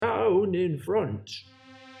one in front.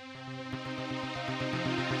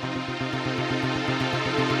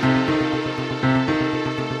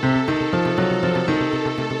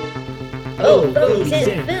 Old Fogies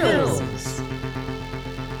and Films.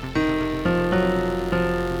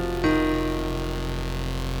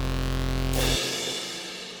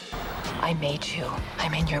 I made you.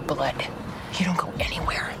 I'm in your blood. You don't go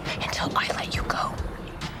anywhere until I let you go.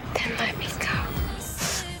 Then let me go.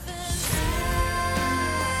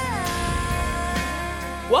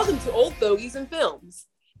 Welcome to Old Fogies and Films.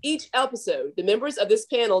 Each episode, the members of this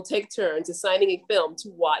panel take turns assigning a film to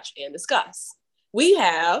watch and discuss. We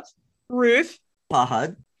have Ruth,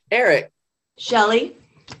 Fahad, Eric, Shelley,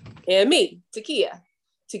 and me, Takia.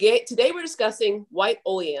 Today we're discussing White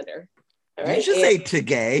Oleander. All right. You should say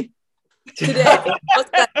today. Today. I was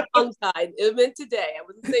tongue-tied. It meant today. I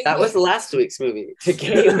wasn't saying that was last week's movie.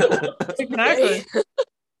 exactly.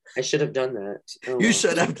 I should have done that. Oh. You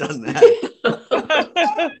should have done that.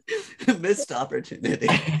 Missed opportunity.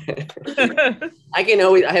 I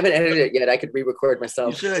haven't edited it yet. I could re-record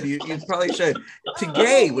myself. You should. You probably should.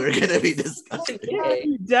 Today we're going to be discussing.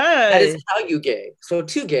 Gay. That is how you gay. So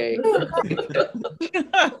too gay.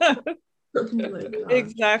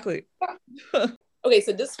 Exactly. Okay,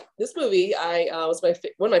 so this movie was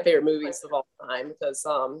one of my favorite movies of all time because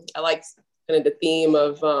I like kind of the theme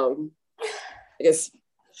of I guess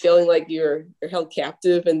feeling like you're held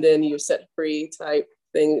captive and then you're set free type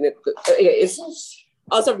thing.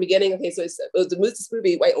 I'll start from the beginning. Okay, so this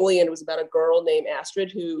movie White Oleander was about a girl named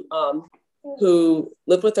Astrid who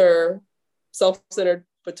lived with her self-centered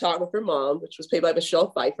photographer mom, which was played by Michelle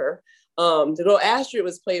Pfeiffer. The girl Astrid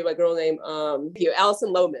was played by a girl named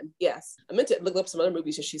Alison Lohman. Yes, I meant to look up some other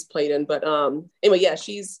movies that she's played in, but anyway, yeah,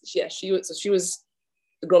 she was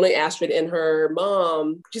a girl named Astrid, and her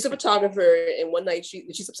mom, she's a photographer, and one night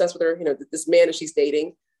she's obsessed with her, this man that she's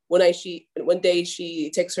dating. One day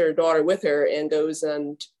she takes her daughter with her and goes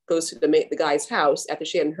to the guy's house after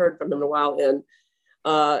she hadn't heard from him in a while,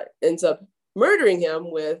 and ends up murdering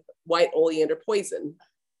him with white oleander poison.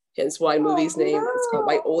 Hence why the movie's name is called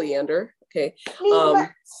White Oleander. Okay. I'm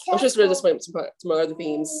just going to display some other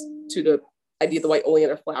themes to the idea of the white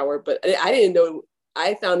oleander flower, but I didn't know.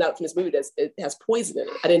 I found out from this movie that it has poison in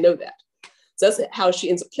it. I didn't know that. So that's how she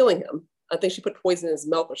ends up killing him. I think she put poison in his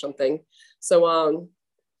milk or something. So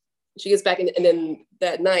she gets back, and then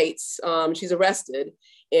that night she's arrested,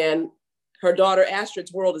 and her daughter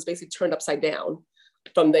Astrid's world is basically turned upside down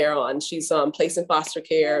from there on. She's placed in foster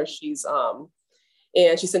care.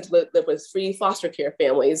 And she's sent to live with 3 foster care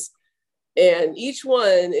families. And each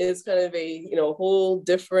one is kind of a whole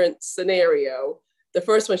different scenario. The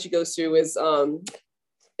first one she goes through is a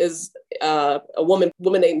woman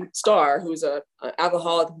named Star, who's an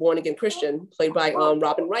alcoholic born again Christian, played by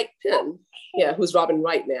Robin Wright Penn. Yeah, who's Robin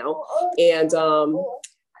Wright now. And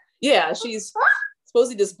she's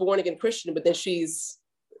supposedly this born again Christian, but then she's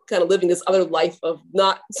kind of living this other life of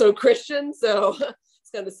not so Christian. So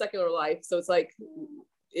kind of the secular life. So it's like,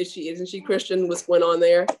 isn't she Christian? What's going on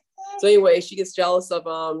there? So anyway, she gets jealous of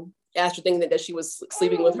Astrid, thinking that she was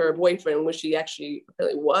sleeping with her boyfriend, which she actually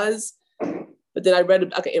apparently was. But then I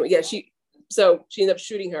read, she ended up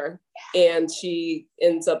shooting her, and she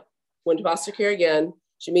ends up going to foster care again.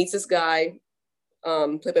 She meets this guy,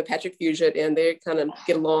 played by Patrick Fugit, and they kind of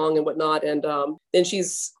get along and whatnot. And then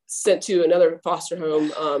she's sent to another foster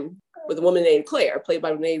home with a woman named Claire, played by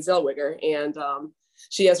Renee Zellweger, and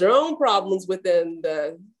she has her own problems within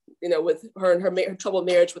with her and her troubled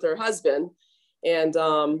marriage with her husband. And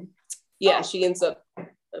she ends up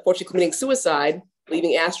unfortunately committing suicide,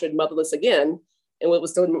 leaving Astrid motherless again. And what was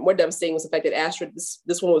still more devastating was the fact that Astrid,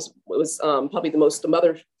 this one was probably the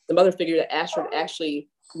mother figure that Astrid actually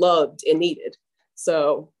loved and needed.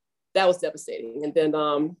 So that was devastating. And then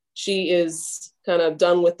she is kind of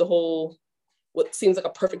done with the whole, what seems like a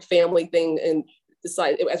perfect family thing, and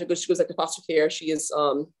decided after she goes to foster care, she is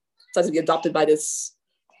decides to be adopted by this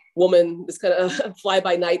woman, this kind of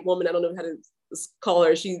fly-by-night woman. I don't know how to call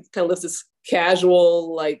her. She kind of lives this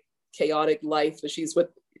casual, like chaotic life, but she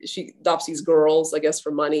adopts these girls, I guess,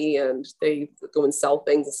 for money, and they go and sell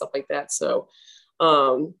things and stuff like that. So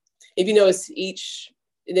if you notice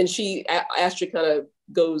and then Astrid kind of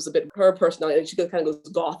goes a bit, her personality, she kind of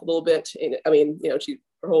goes goth a little bit. And I mean,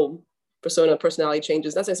 her whole personality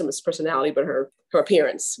changes, not saying some of his personality, but her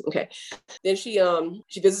appearance. Okay. Then she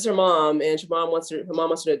visits her mom, and her mom wants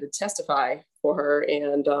her to testify for her.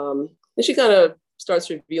 And then she kind of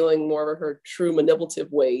starts revealing more of her true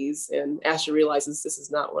manipulative ways. And Astrid realizes, this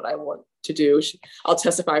is not what I want to do. I'll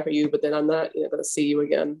testify for you, but then I'm not going to see you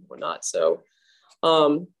again or not. So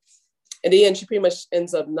in the end, she pretty much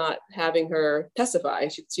ends up not having her testify.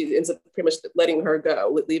 She ends up pretty much letting her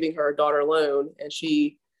go, leaving her daughter alone, and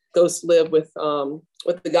she goes to live with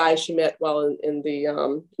the guy she met while in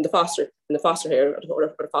the foster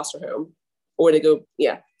home, or they go,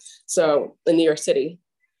 yeah. So in New York City.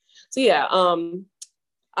 So yeah,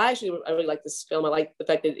 I really like this film. I like the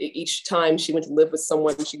fact that each time she went to live with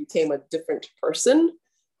someone, she became a different person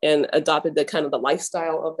and adopted the kind of the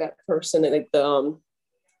lifestyle of that person. And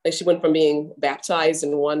like she went from being baptized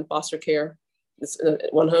in one foster care,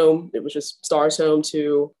 one home, it was just Star's home,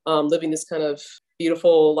 to living this kind of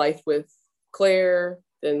beautiful life with Claire,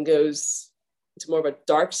 then goes to more of a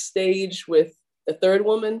dark stage with the third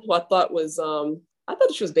woman, who I thought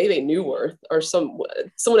she was Bebe Neuwirth or someone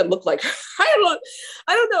that looked like her. I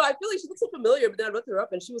don't know. I feel like she looked so familiar, but then I looked her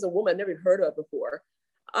up and she was a woman I never heard of before.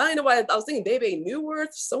 I don't know why I was thinking Bebe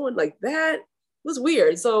Neuwirth, someone like that. It was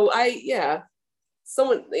weird. So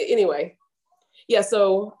anyway. Yeah,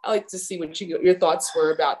 so I like to see what your thoughts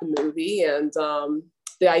were about the movie, and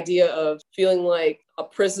the idea of feeling like a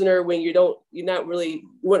prisoner when you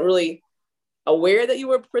weren't really aware that you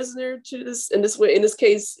were a prisoner to this in this way. In this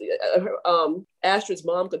case, Astrid's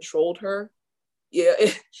mom controlled her. Yeah,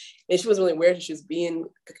 and she wasn't really aware that she was being,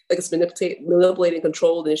 I guess, manipulated and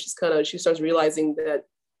controlled, and she starts realizing that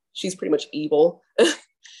she's pretty much evil.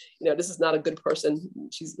 This is not a good person.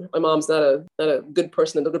 My mom's not a good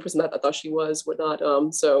person. The good person that I thought she was, whatnot.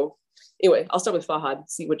 So anyway, I'll start with Fahad,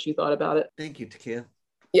 see what you thought about it. Thank you, Takia.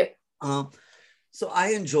 Yeah. So I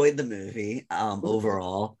enjoyed the movie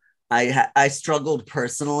overall. I struggled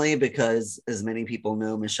personally because, as many people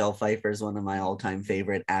know, Michelle Pfeiffer is one of my all-time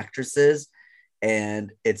favorite actresses,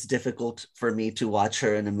 and it's difficult for me to watch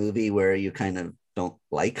her in a movie where you kind of don't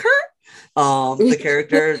like her. The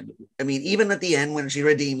character, I mean, even at the end when she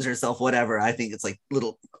redeems herself, whatever, I think it's like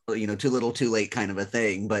too little too late kind of a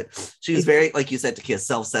thing. But she was very, like you said, Takia,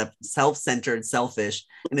 self-centered, selfish,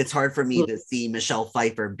 and it's hard for me to see Michelle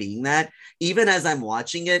Pfeiffer being that, even as I'm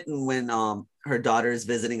watching it. And when her daughter is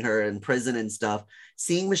visiting her in prison and stuff,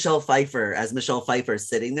 seeing Michelle Pfeiffer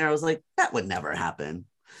sitting there, I was like, that would never happen.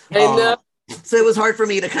 I know. So it was hard for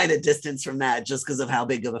me to kind of distance from that just because of how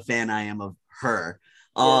big of a fan I am of her.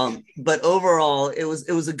 But overall, it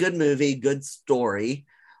was a good movie, good story.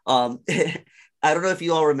 I don't know if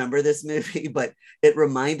you all remember this movie, but it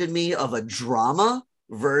reminded me of a drama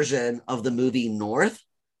version of the movie North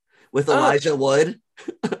with Elijah Wood.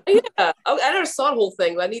 Yeah, I never saw the whole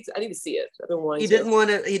thing, but I need to see it. I've been wanting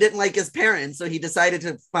He didn't like his parents, so he decided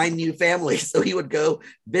to find new families. So he would go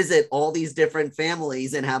visit all these different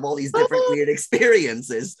families and have all these different weird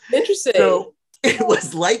experiences. Interesting. So it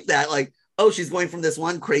was like that, like, oh, she's going from this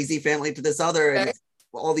one crazy family to this other, and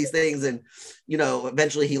all these things. And,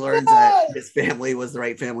 eventually he learns that his family was the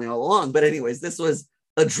right family all along. But anyways, this was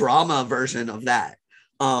a drama version of that.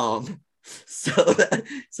 So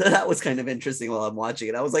that was kind of interesting while I'm watching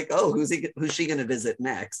it. I was like, oh, who's she going to visit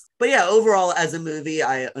next? But yeah, overall, as a movie,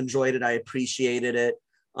 I enjoyed it. I appreciated it.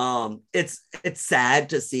 It's sad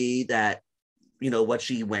to see that, what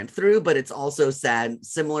she went through, but it's also sad,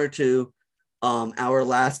 similar to our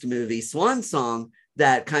last movie, Swan Song,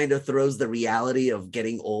 that kind of throws the reality of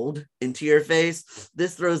getting old into your face.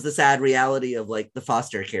 This throws the sad reality of like the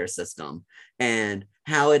foster care system and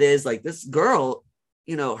how it is like this girl,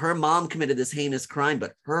 her mom committed this heinous crime,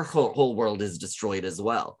 but her whole world is destroyed as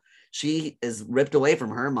well. She is ripped away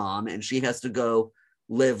from her mom and she has to go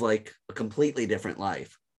live like a completely different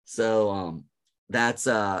life. So that's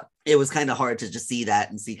it was kind of hard to just see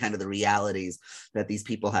that and see kind of the realities that these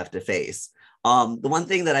people have to face. The one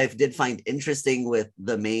thing that I did find interesting with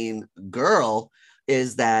the main girl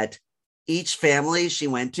is that each family she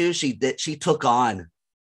went to, she took on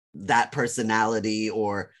that personality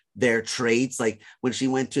or their traits. Like when she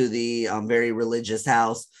went to the very religious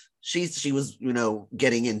house, she was,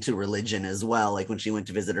 getting into religion as well. Like when she went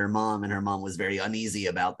to visit her mom, and her mom was very uneasy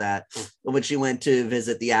about that. But when she went to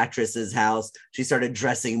visit the actress's house, she started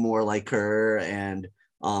dressing more like her and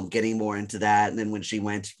getting more into that. And then when she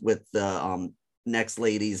went with the next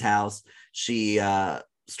lady's house, she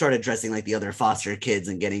started dressing like the other foster kids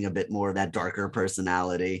and getting a bit more of that darker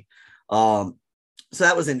personality. So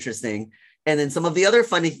that was interesting. And then some of the other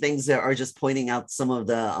funny things that are just pointing out some of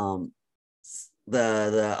the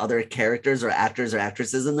other characters or actors or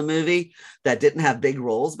actresses in the movie that didn't have big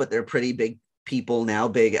roles, but they're pretty big people now,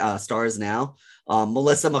 big stars now.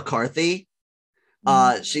 Melissa McCarthy,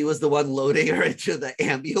 she was the one loading her into the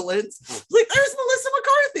ambulance. Like, there's Melissa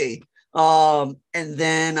McCarthy. And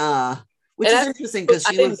then which is interesting because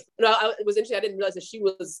she was. No, it was interesting. I didn't realize that she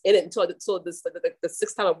was in it until the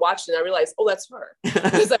sixth time I watched it. And I realized, oh, that's her.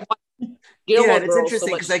 Gilmore Yeah, and it's Girls interesting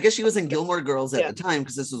so because much. I guess she was in Gilmore Girls at Yeah. the time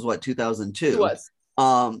because this was what 2002. She was.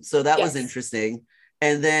 So that was Yes. interesting.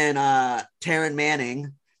 And then Taryn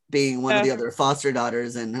Manning being one of the other foster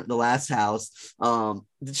daughters in The Last House.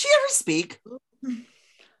 Did she ever speak?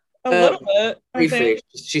 A little bit. I Briefly, think.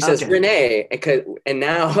 she says Okay. Renee, and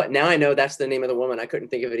now I know that's the name of the woman. I couldn't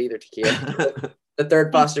think of it either, Takia. The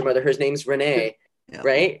third foster mother, her name's Renee, Yeah.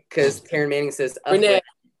 right? Because Taryn Manning says Renee.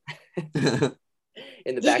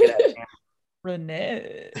 in the back of that.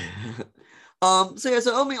 Renee.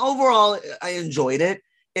 So I mean, overall, I enjoyed it.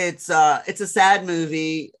 It's a sad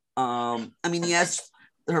movie. I mean, yes,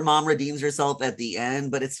 her mom redeems herself at the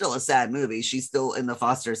end, but it's still a sad movie. She's still in the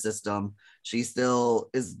foster system. She still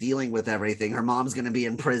is dealing with everything. Her mom's going to be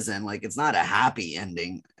in prison. Like, it's not a happy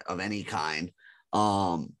ending of any kind.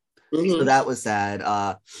 So that was sad.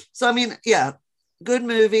 So I mean, yeah, good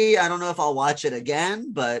movie. I don't know if I'll watch it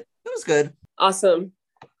again, but it was good. Awesome.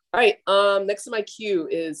 All right. Next to my queue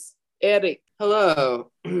is Eric.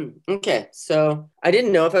 Hello. Okay, so I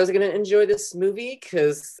didn't know if I was going to enjoy this movie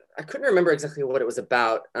because I couldn't remember exactly what it was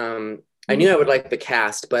about. I knew I would like the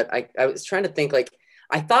cast, but I was trying to think, like,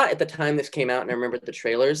 I thought at the time this came out and I remembered the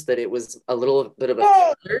trailers that it was a little bit of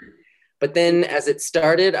a thriller. But then as it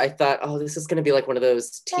started, I thought, oh, this is going to be like one of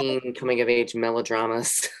those teen coming of age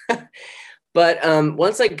melodramas. But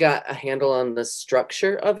once I got a handle on the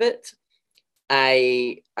structure of it,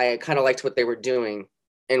 I kind of liked what they were doing,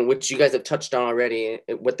 and which you guys have touched on already.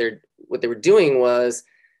 What they were doing was,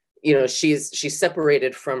 you know, she's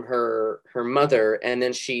separated from her mother, and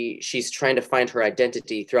then she's trying to find her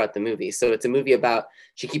identity throughout the movie. So it's a movie about,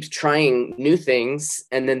 she keeps trying new things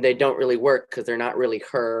and then they don't really work because they're not really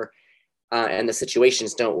her, and the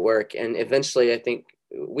situations don't work. And eventually, I think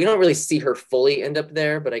we don't really see her fully end up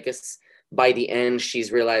there, but I guess by the end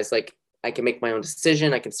she's realized, like, I can make my own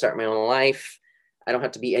decision, I can start my own life, I don't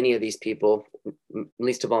have to be any of these people,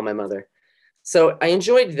 least of all my mother. So I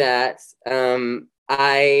enjoyed that.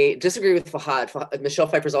 I disagree with Fahad. Michelle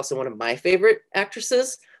Pfeiffer is also one of my favorite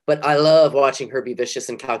actresses, but I love watching her be vicious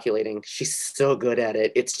and calculating. She's so good at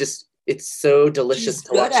it. It's so delicious She's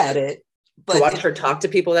to watch. good at it, but to watch her talk to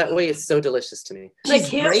people that way is so delicious to me. I she's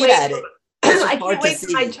can't great wait. at it. I hard can't to wait for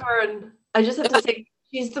see. my turn. I just have to say,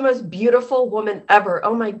 she's the most beautiful woman ever.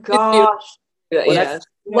 Oh my gosh. Yeah. Well, yeah. that's a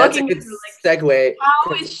Looking good at her, like, segue.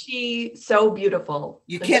 how is she so beautiful?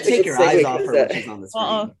 You And can't she- take your segue eyes off her when because she's on the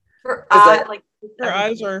screen. her I- like Her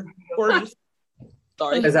eyes are gorgeous.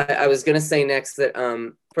 Sorry. Because I was gonna say next that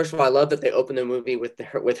first of all, I love that they open the movie with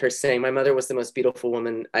her saying, "My mother was the most beautiful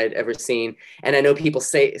woman I'd ever seen," and I know people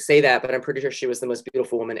say that, but I'm pretty sure she was the most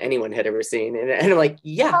beautiful woman anyone had ever seen, and I'm like,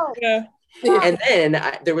 yeah. Yeah. And then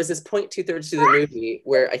there was this point 2/3 through the movie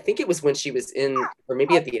where I think it was when she was in, or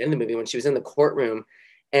maybe at the end of the movie when she was in the courtroom,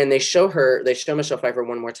 and they show Michelle Pfeiffer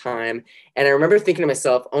one more time, and I remember thinking to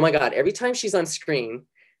myself, oh my God, every time she's on screen,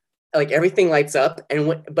 like, everything lights up.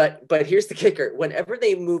 And but here's the kicker: whenever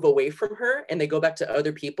they move away from her and they go back to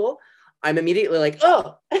other people, I'm immediately like,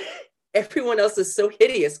 oh, everyone else is so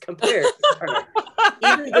hideous compared to her.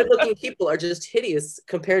 Even good-looking people are just hideous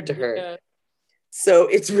compared to her. Yeah. So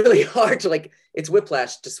it's really hard to, like, it's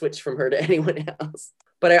whiplash to switch from her to anyone else.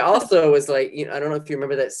 But I also was like, I don't know if you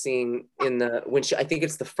remember that scene I think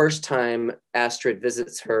it's the first time Astrid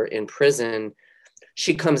visits her in prison.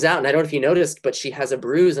 She comes out, and I don't know if you noticed, but she has a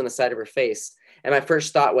bruise on the side of her face. And my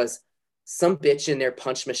first thought was, some bitch in there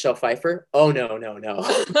punched Michelle Pfeiffer. Oh, no. Oh, no.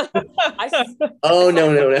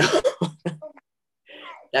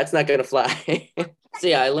 That's not going to fly. So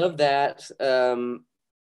yeah, I love that. I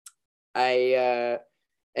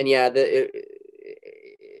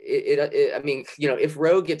mean, if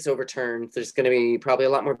Roe gets overturned, there's going to be probably a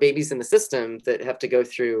lot more babies in the system that have to go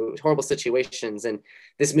through horrible situations. And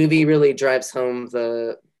this movie really drives home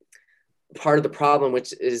the part of the problem,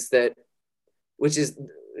 which is the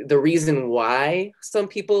reason why some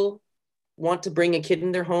people want to bring a kid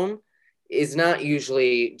in their home is not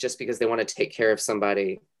usually just because they want to take care of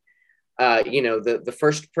somebody. The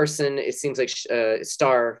first person, it seems like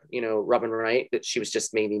Star, Robin Wright, that she was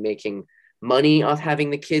just maybe making money off having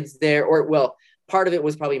the kids there, or, well, part of it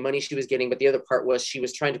was probably money she was getting, but the other part was she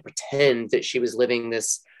was trying to pretend that she was living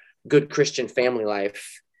this good Christian family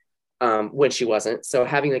life when she wasn't. So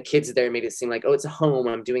having the kids there made it seem like, oh, it's a home,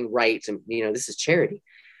 I'm doing right, and this is charity.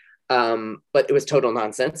 But it was total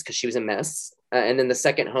nonsense because she was a mess. And then the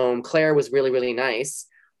second home, Claire was really, really nice,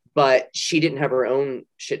 but she didn't have her own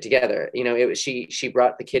shit together. She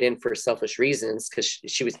brought the kid in for selfish reasons because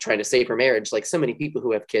she was trying to save her marriage, like so many people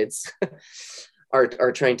who have kids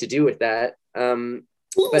are trying to do with that.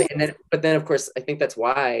 But then of course, I think that's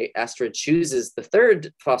why Astrid chooses the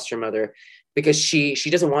third foster mother, because she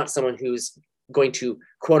doesn't want someone who's going to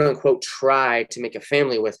quote unquote try to make a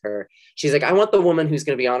family with her. She's like, I want the woman who's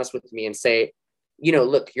going to be honest with me and say,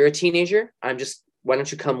 look, you're a teenager. Why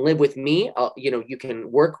don't you come live with me? You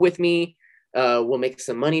can work with me. We'll make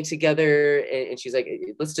some money together. And she's like,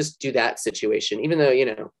 let's just do that situation, even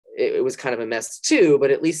though, it was kind of a mess too,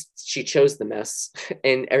 but at least she chose the mess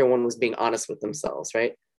and everyone was being honest with themselves.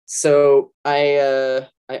 Right. So I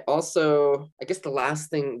also, I guess the last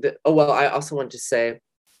thing I also wanted to say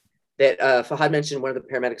that Fahad mentioned one of the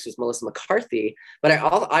paramedics was Melissa McCarthy, but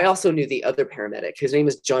I also knew the other paramedic. His name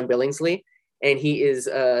is John Billingsley, and he's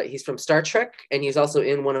from Star Trek, and he's also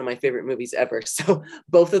in one of my favorite movies ever. So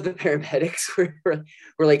both of the paramedics were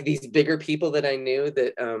like these bigger people that I knew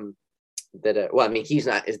he's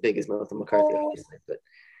not as big as Melissa McCarthy, obviously,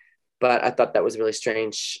 but I thought that was really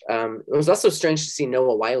strange. It was also strange to see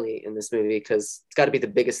Noah Wyle in this movie because it's got to be the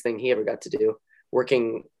biggest thing he ever got to do,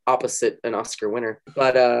 working opposite an Oscar winner.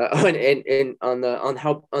 But and on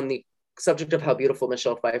the subject of how beautiful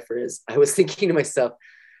Michelle Pfeiffer is, I was thinking to myself,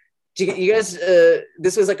 you guys,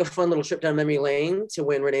 this was like a fun little trip down memory lane to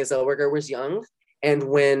when Renee Zellweger was young and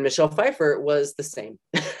when Michelle Pfeiffer was the same.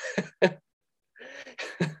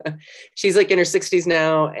 She's like in her 60s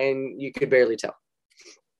now, and you could barely tell.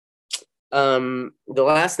 The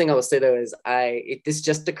last thing I will say though is this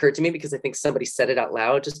just occurred to me because I think somebody said it out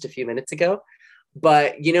loud just a few minutes ago.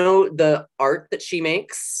 But the art that she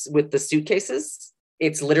makes with the suitcases,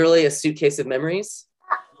 it's literally a suitcase of memories,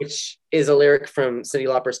 which is a lyric from Cyndi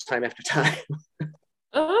Lauper's Time After Time.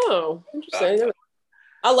 Oh, interesting.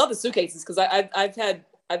 I love the suitcases because I've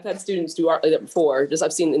had students do art like that before.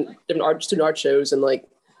 I've seen in different student art shows, and like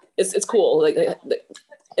it's cool. Like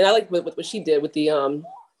and I like what she did with the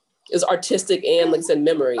is artistic and like I said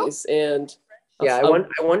memories. And yeah,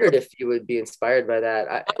 I wondered if you would be inspired by that.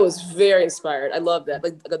 I was very inspired. I love that.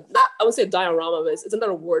 Like I would say a diorama, but it's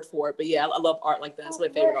another word for it. But yeah, I love art like that. It's my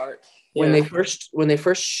favorite art. Yeah. When they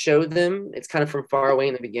first showed them, it's kind of from far away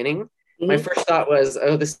in the beginning. Mm-hmm. My first thought was,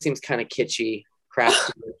 oh, this seems kind of kitschy,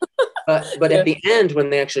 crafty. but at the end, when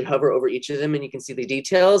they actually hover over each of them and you can see the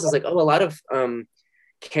details, it's like, oh, a lot of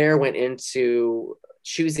care went into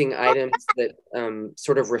choosing items that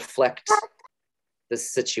sort of reflect the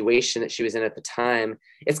situation that she was in at the time.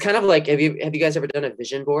 It's kind of like, have you guys ever done a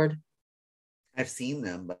vision board? I've seen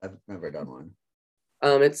them, but I've never done one.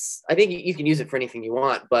 I think you can use it for anything you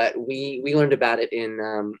want, but we learned about it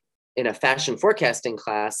in a fashion forecasting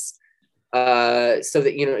class. So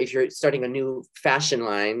that, if you're starting a new fashion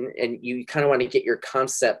line and you kind of want to get your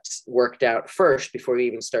concept worked out first before you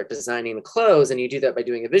even start designing the clothes, and you do that by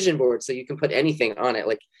doing a vision board. So you can put anything on it,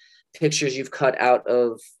 like pictures you've cut out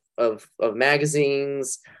of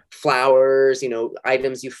magazines, flowers,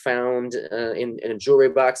 items you found in a jewelry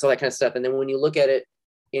box, all that kind of stuff. And then when you look at it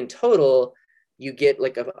in total, you get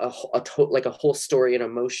like a whole story and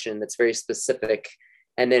emotion that's very specific.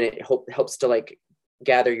 And then it helps to like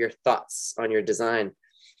gather your thoughts on your design.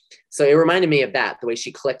 So it reminded me of that, the way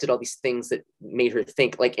she collected all these things that made her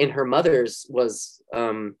think. Like in her mother's was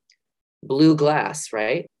blue glass,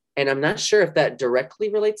 right? And I'm not sure if that directly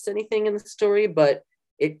relates to anything in the story, but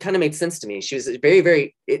it kind of made sense to me. She was very,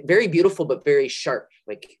 very, very beautiful, but very sharp.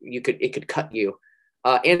 Like it could cut you,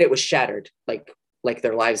 and it was shattered, like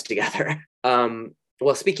their lives together.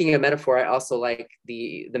 Well, speaking of metaphor, I also like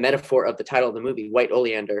the metaphor of the title of the movie, White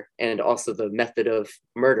Oleander, and also the method of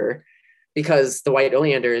murder, because the white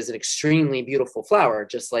oleander is an extremely beautiful flower,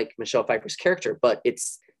 just like Michelle Pfeiffer's character, but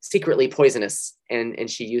it's secretly poisonous, and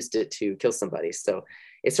she used it to kill somebody. So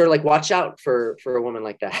it's sort of like, watch out for a woman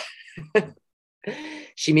like that.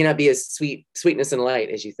 She may not be as sweetness and light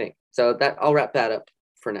as you think. So that I'll wrap that up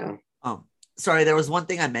for now. Sorry, there was one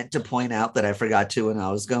thing I meant to point out that I forgot to when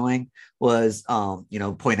I was going was,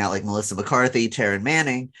 point out like Melissa McCarthy, Taryn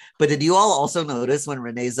Manning. But did you all also notice when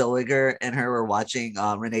Renee Zellweger and her were watching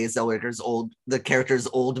Renee Zellweger's the character's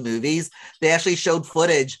old movies, they actually showed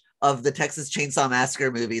footage of the Texas Chainsaw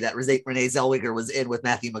Massacre movie that Renee Zellweger was in with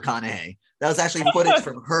Matthew McConaughey. That was actually footage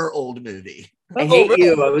from her old movie. I hate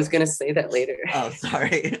you. I was going to say that later. Oh,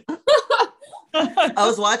 sorry. I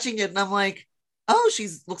was watching it and I'm like, oh,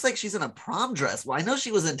 looks like she's in a prom dress. Well, I know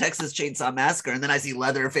she was in Texas Chainsaw Massacre, and then I see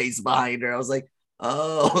Leatherface behind her. I was like,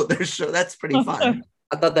 oh, that's pretty fun.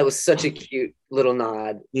 I thought that was such a cute little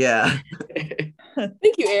nod. Yeah.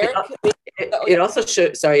 Thank you, Eric. It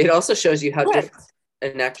also shows you how different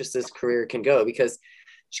an actress's career can go, because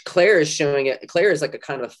Claire is showing it. Claire is like a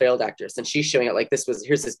kind of a failed actress, and she's showing it like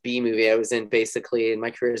here's this B movie I was in basically, and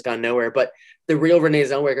my career has gone nowhere. But the real Renee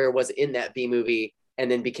Zellweger was in that B movie and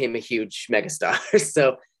then became a huge megastar.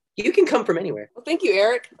 So you can come from anywhere. Well, thank you,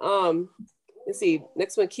 Eric. let's see.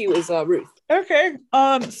 Next one, Q is Ruth. Okay.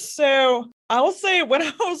 So I will say when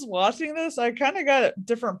I was watching this, I kind of got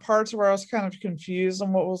different parts where I was kind of confused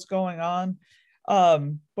on what was going on,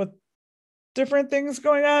 with different things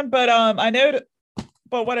going on. But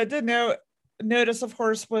but what I did notice, of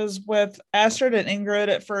course, was with Astrid and Ingrid.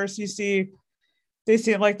 At first, they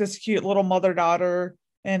seem like this cute little mother-daughter,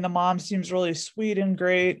 and the mom seems really sweet and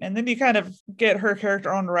great. And then you kind of get her character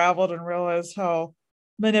unraveled and realize how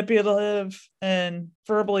manipulative and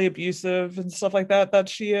verbally abusive and stuff like that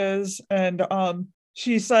she is. And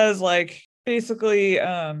she says, like, basically,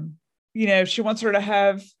 she wants her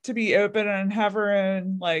to be open and have her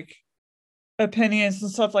own, like, opinions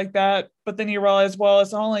and stuff like that. But then you realize, well,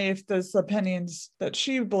 it's only if there's opinions that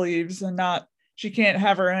she believes, and not, she can't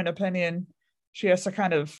have her own opinion. She has to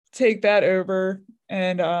kind of take that over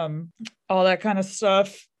and all that kind of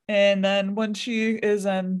stuff. And then when she is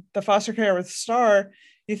in the foster care with Star,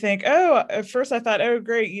 you think, oh, at first I thought, oh,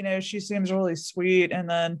 great, she seems really sweet. And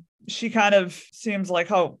then she kind of seems like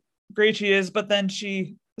how great she is. But then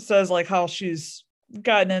she says, like, how she's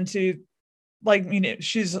gotten into, like,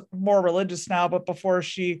 she's more religious now, but before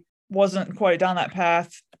she wasn't quite down that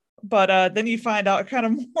path. But then you find out, kind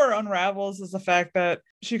of more unravels, is the fact that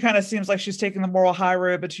she kind of seems like she's taking the moral high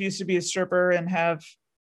road, but she used to be a stripper and have,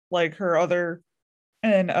 like, her other,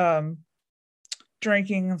 and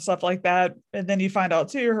drinking and stuff like that. And then you find out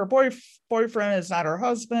too, her boyfriend is not her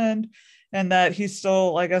husband, and that he's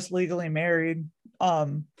still, I guess, legally married.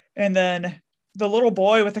 And then the little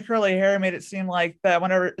boy with the curly hair made it seem like that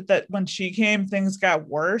when she came, things got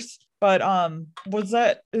worse. But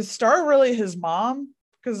is Star really his mom?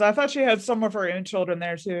 Because I thought she had some of her own children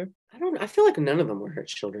there too. I feel like none of them were her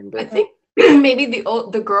children, but I think maybe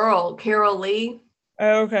the girl, Carol Lee.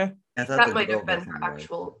 Oh, okay. That might have been her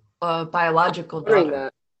actual biological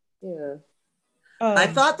daughter. Yeah. I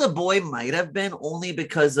thought the boy might have been, only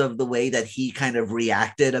because of the way that he kind of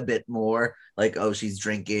reacted a bit more, like, oh, she's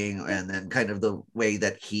drinking, and then kind of the way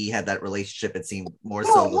that he had that relationship, it seemed more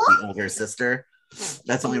so with the older sister.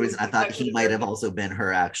 That's the only reason I thought he might have also been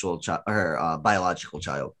her actual her biological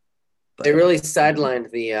child. But they really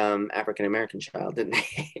sidelined the African American child, didn't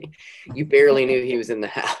they? You barely knew he was in the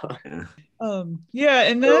house. Yeah,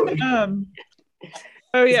 and then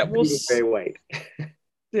oh yeah, well, very white.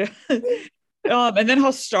 Yeah. And then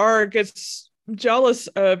how Star gets jealous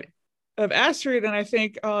of Astrid, and I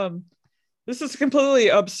think this is completely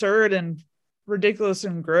absurd and ridiculous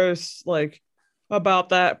and gross, like, about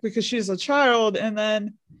that, because she's a child. And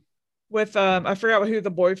then with I forgot who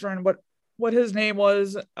the boyfriend, what his name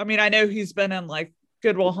was. I mean, I know he's been in, like,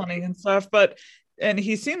 Good Will Hunting and stuff, and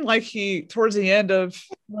he seemed like towards the end of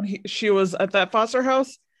when she was at that foster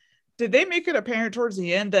house, did they make it apparent towards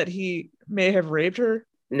the end that he may have raped her?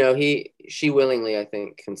 No, she willingly, I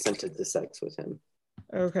think, consented to sex with him.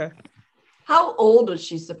 Okay. How old was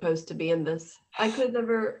she supposed to be in this? I could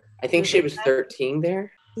never. I think she was 13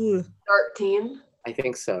 there. 13? I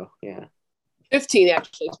think so, yeah. 15,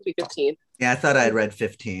 actually. It should be 15. Yeah, I thought I had read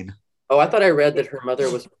 15. Oh, I thought I read that her mother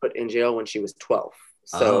was put in jail when she was 12.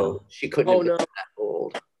 So she couldn't have been that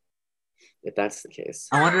old, if that's the case.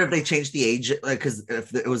 I wonder if they changed the age, because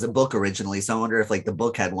if it was a book originally, so I wonder if, like, the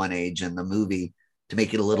book had one age and the movie, to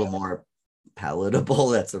make it a little more palatable,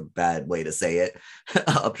 that's a bad way to say it,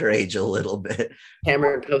 upped her age a little bit.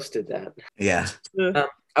 Cameron posted that. Yeah.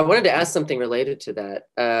 I wanted to ask something related to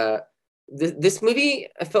that. This movie,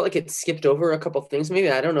 I felt like it skipped over a couple things. Maybe,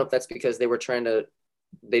 I don't know if that's because they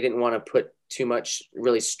didn't want to put too much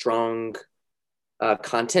really strong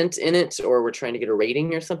content in it, or were trying to get a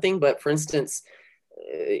rating or something. But for instance,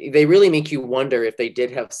 they really make you wonder if they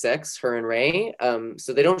did have sex, her and Ray.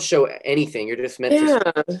 So they don't show anything. You're just meant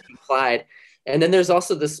to be implied. And then there's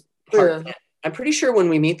also this part. Yeah. I'm pretty sure when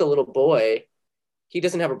we meet the little boy, he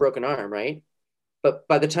doesn't have a broken arm, right? But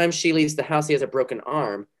by the time she leaves the house, he has a broken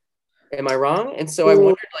arm. Am I wrong? And so I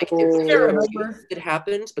wondered, like, if it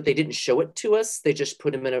happened, but they didn't show it to us. They just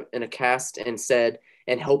put him in a cast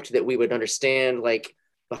and hoped that we would understand, like,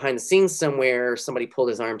 behind the scenes somewhere, somebody pulled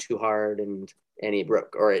his arm too hard and he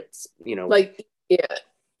broke, or it's, like, yeah,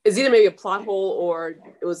 it's either maybe a plot hole, or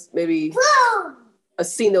it was maybe a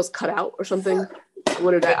scene that was cut out or something. I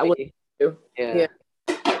wondered that. Yeah.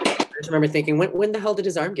 I just remember thinking, when the hell did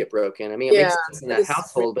his arm get broken? I mean, it makes sense in that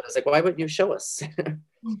household, but it's like, why wouldn't you show us?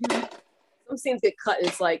 Some scenes get cut and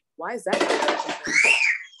it's like, why is that?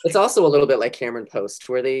 It's also a little bit like Cameron Post,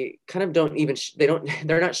 where they kind of don't even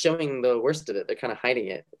they're not showing the worst of it. They're kind of hiding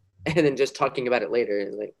it and then just talking about it later.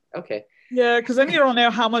 It's like, okay. Yeah, because then you don't know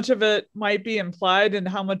how much of it might be implied and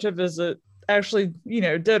how much of it actually,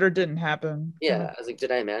 did or didn't happen. Yeah, I was like,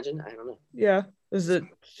 did I imagine? I don't know. Yeah. is it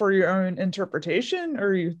for your own interpretation,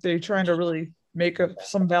 or are they trying to really make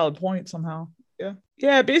some valid point somehow?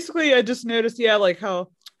 Yeah, basically I just noticed, like how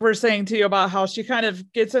we're saying to you about how she kind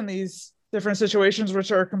of gets in these different situations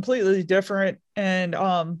which are completely different, and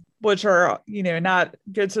which are not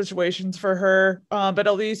good situations for her, but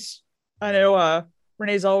at least I know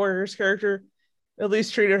Renee Zellweger's character at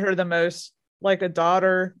least treated her the most like a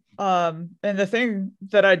daughter. And the thing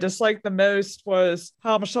that I disliked the most was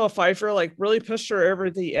how Michelle Pfeiffer like really pushed her over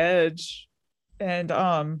the edge,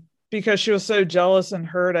 and because she was so jealous and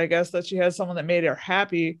hurt, I guess, that she had someone that made her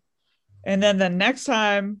happy. And then the next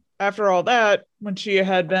time after all that, when she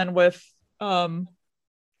had been with the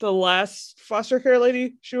last foster care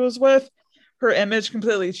lady she was with, her image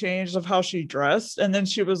completely changed of how she dressed, and then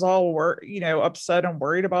she was all upset and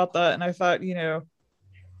worried about that. And I thought,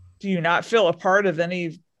 do you not feel a part of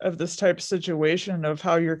any of this type of situation of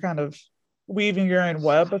how you're kind of weaving your own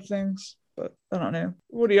web of things? But I don't know.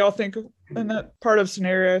 What do y'all think in that part of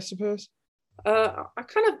scenario, I suppose? I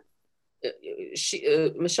kind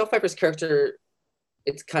of, Michelle Pfeiffer's character,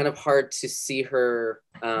 it's kind of hard to see her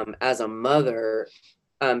as a mother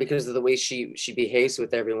because of the way she behaves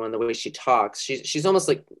with everyone, the way she talks. She's almost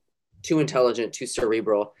like too intelligent, too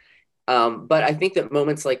cerebral. But I think that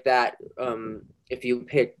moments like that, if you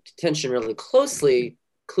pay attention really closely,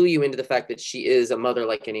 clue you into the fact that she is a mother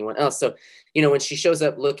like anyone else. So, when she shows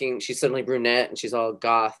up looking, she's suddenly brunette and she's all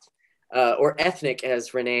goth or ethnic,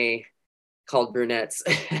 as Renee called brunettes.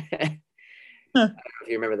 I don't know if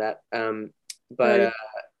you remember that.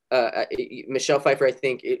 Michelle Pfeiffer, I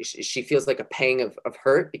think she feels like a pang of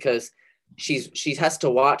hurt because she has to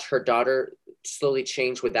watch her daughter slowly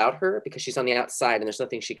change without her because she's on the outside and there's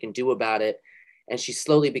nothing she can do about it. And she's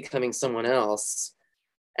slowly becoming someone else.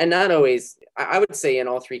 And not always, I would say in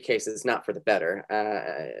all three cases, not for the better.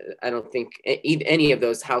 I don't think any of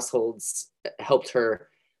those households helped her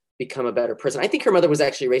become a better person. I think her mother was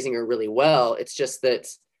actually raising her really well. It's just that,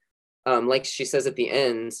 like she says at the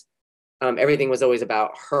end, everything was always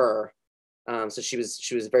about her. So she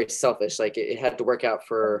was very selfish. Like it had to work out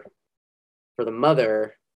for the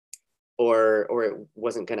mother, or it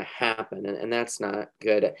wasn't going to happen, and that's not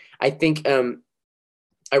good. I think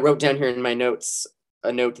I wrote down here in my notes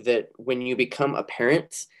a note that when you become a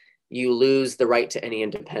parent, you lose the right to any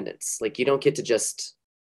independence. Like you don't get to just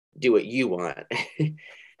do what you want.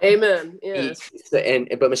 Amen. Yes.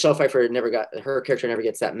 But Michelle Pfeiffer her character never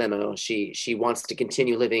gets that memo. She wants to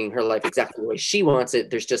continue living her life exactly the way she wants it.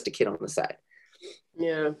 There's just a kid on the side.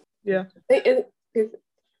 Yeah.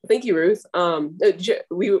 Thank you, Ruth.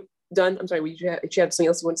 We done. I'm sorry. Did you have something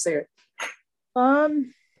else you want to say? Yeah,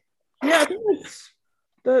 I think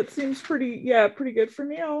that seems pretty good for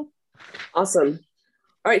now. Awesome.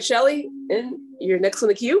 All right, Shelly, and you're next on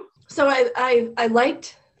the queue. So I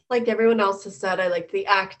liked, like everyone else has said, I liked the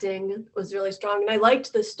acting was really strong, and I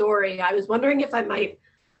liked the story. I was wondering if I might,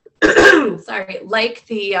 like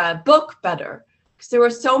the book better, because there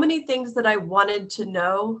were so many things that I wanted to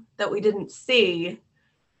know that we didn't see.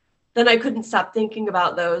 Then I couldn't stop thinking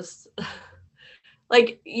about those.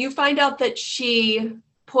 Like you find out that she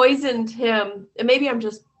poisoned him, and maybe I'm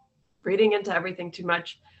just reading into everything too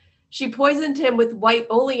much. She poisoned him with white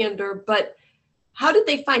oleander, but how did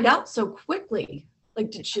they find out so quickly? Like,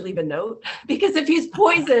 did she leave a note? Because if he's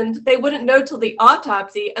poisoned, they wouldn't know till the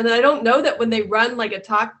autopsy. And I don't know that when they run like a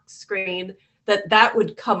talk screen that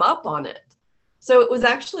would come up on it. So it was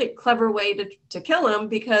actually a clever way to kill him,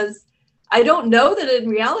 because I don't know that in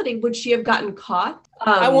reality, would she have gotten caught?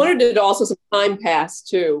 I wondered if also some time passed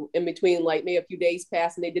too, in between, like maybe a few days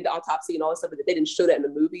passed and they did the autopsy and all this stuff, but they didn't show that in the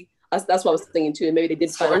movie. That's what I was thinking too. And maybe they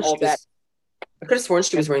did find out all that. I could have sworn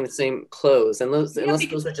she was wearing the same clothes, and those are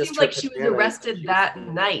just like she was arrested that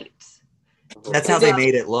night. That's how they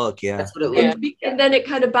made it look. Yeah. That's what it looked. And then it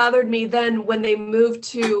kind of bothered me then when they moved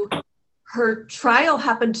to her trial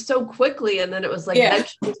happened so quickly, and then it was like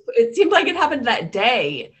it seemed like it happened that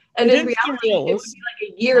day. And in reality, it would be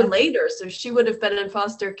like a year later. So she would have been in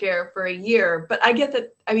foster care for a year. But I get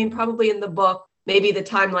that. I mean, probably in the book, maybe the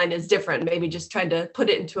timeline is different. Maybe just trying to put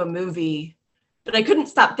it into a movie. But I couldn't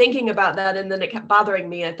stop thinking about that. And then it kept bothering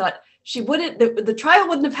me. I thought the trial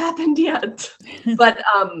wouldn't have happened yet. But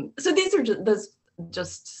so these are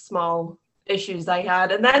just small issues I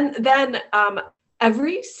had. And then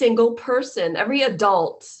every single person, every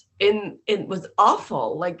adult in was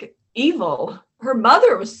awful, like evil. Her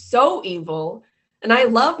mother was so evil. And I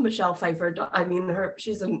love Michelle Pfeiffer. I mean,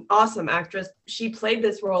 she's an awesome actress. She played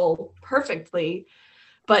this role perfectly.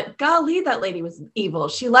 But golly, that lady was evil.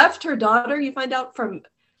 She left her daughter, you find out, from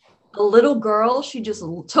a little girl. She just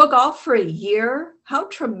took off for a year. How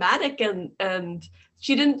traumatic and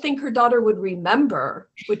she didn't think her daughter would remember,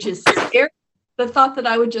 which is scary. The thought that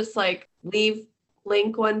I would just like leave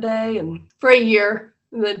Link one day and for a year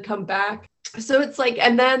and then come back. So it's like,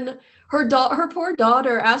 and then her poor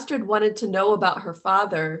daughter Astrid wanted to know about her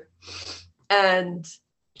father, and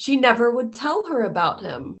she never would tell her about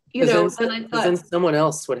him. You know, then I thought then someone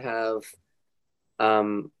else would have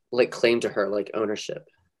like claim to her like ownership.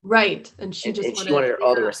 Right. And she wanted it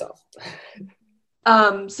all to herself.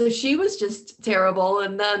 So she was just terrible.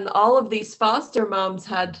 And then all of these foster moms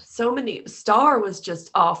had so many. Star was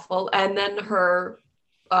just awful. And then her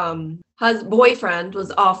boyfriend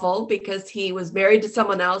was awful because he was married to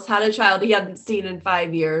someone else, had a child he hadn't seen in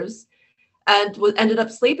 5 years, and ended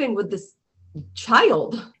up sleeping with this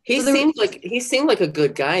child. He seemed like a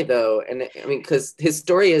good guy though. And I mean, because his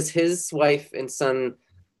story is his wife and son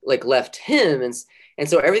like left him, and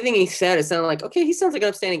so everything he said, it sounded like, okay, he sounds like an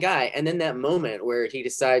upstanding guy. And then that moment where he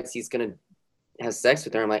decides he's gonna have sex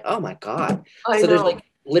with her, I'm like, oh my God. There's like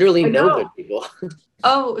literally no good people.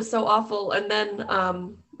 Oh, so awful. And then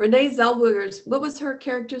Renee Zellweger's, what was her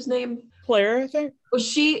character's name? Claire, I think. Well,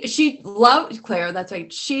 she loved Claire. That's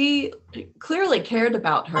right. She clearly cared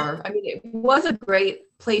about her. I mean, it was a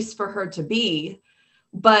great place for her to be,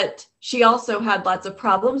 but she also had lots of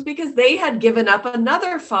problems because they had given up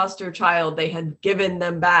another foster child. They had given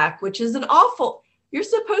them back, which is an awful. You're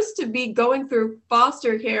supposed to be going through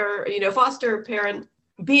foster care, you know,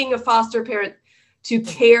 being a foster parent to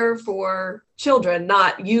care for children,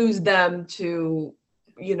 not use them to,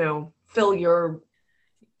 you know, fill your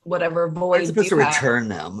whatever void. You're supposed to return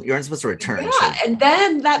them. You aren't supposed to return. Yeah, and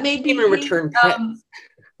then that made me return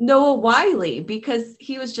Noah Wiley, because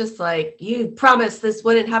he was just like, you promised this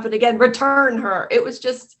wouldn't happen again. Return her. It was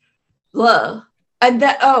just, blah. And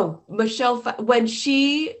that, Michelle,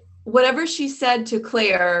 whatever she said to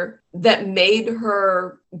Claire that made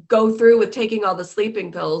her go through with taking all the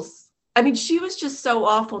sleeping pills. I mean, she was just so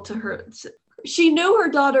awful to her. She knew her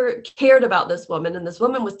daughter cared about this woman, and this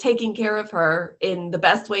woman was taking care of her in the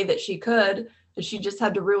best way that she could, and she just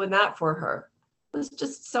had to ruin that for her. It was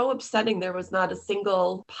just so upsetting. There was not a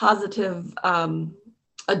single positive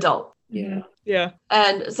adult. Yeah.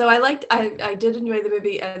 And so I did enjoy the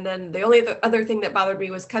movie. And then the only other thing that bothered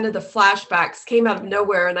me was kind of the flashbacks came out of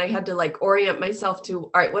nowhere, and I had to like orient myself to,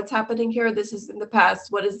 all right, what's happening here? This is in the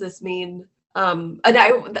past. What does this mean? And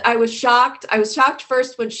I was shocked. I was shocked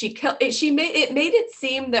first when she killed it. It made it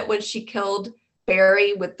seem that when she killed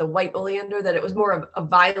Barry with the white oleander, that it was more of a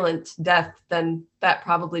violent death than that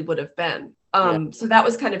probably would have been. So that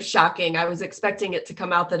was kind of shocking. I was expecting it to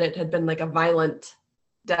come out that it had been like a violent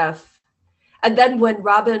death. And then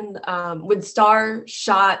when Star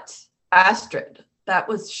shot Astrid, that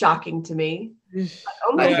was shocking to me.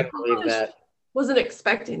 Oh my I believe that. Wasn't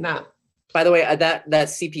expecting that. By the way, that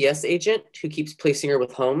CPS agent who keeps placing her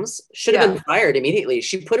with Holmes should have been fired immediately.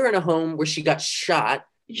 She put her in a home where she had shot,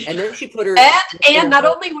 and then she put her. And not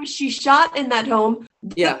only was she shot in that home,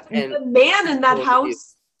 the man in that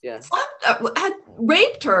house had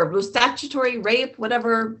raped her. It was statutory rape,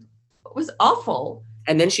 whatever. It was awful.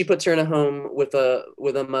 And then she puts her in a home with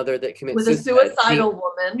a mother that commits with a suicidal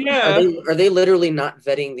woman. Yeah. Are they literally not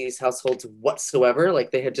vetting these households whatsoever? Like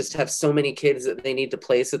they just have so many kids that they need to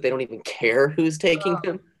place that they don't even care who's taking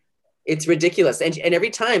them. It's ridiculous. And every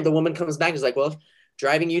time the woman comes back, is like, well,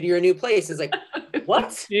 driving you to your new place is like, what?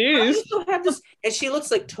 Jeez. Have this? And she looks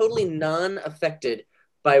like totally non-affected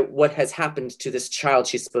by what has happened to this child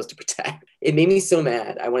she's supposed to protect. It made me so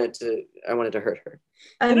mad. I wanted to hurt her.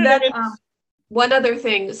 And then one other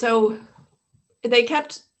thing. So they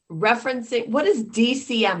kept referencing, what is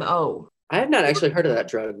DCMO? I have not actually heard of that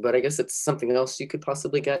drug, but I guess it's something else you could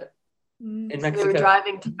possibly get in Mexico. They were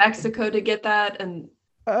driving to Mexico to get that. And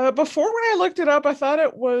before when I looked it up, I thought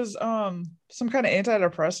it was some kind of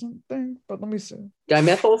antidepressant thing, but let me see.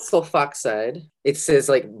 Dimethyl sulfoxide. It says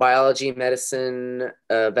like biology, medicine,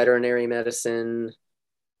 veterinary medicine.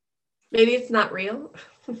 Maybe it's not real.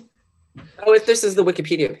 This is the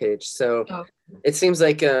Wikipedia page. So it seems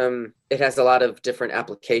like it has a lot of different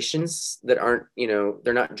applications that aren't,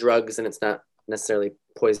 they're not drugs and it's not necessarily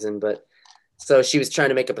poison. But so she was trying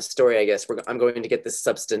to make up a story, I guess. I'm going to get this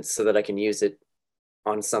substance so that I can use it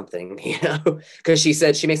on something, because she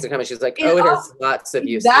makes the comment. She's like, it has lots of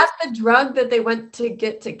uses. Is that the drug that they went to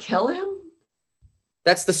get to kill him?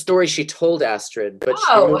 That's the story she told Astrid, but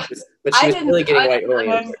she was really getting white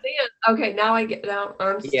oleander. Okay, now I get now.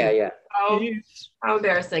 Yeah. How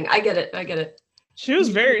embarrassing! I get it. She was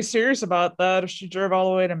very serious about that. If she drove all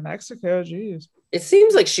the way to Mexico, geez. It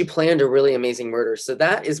seems like she planned a really amazing murder. So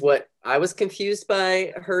that is what I was confused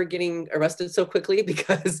by her getting arrested so quickly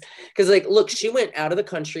because like, look, she went out of the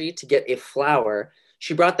country to get a flower.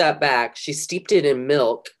 She brought that back. She steeped it in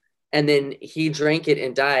milk, and then he drank it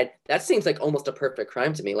and died. That seems like almost a perfect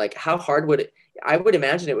crime to me. Like, how hard would it? I would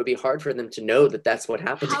imagine it would be hard for them to know that that's what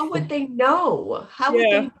happened. How would they know? How would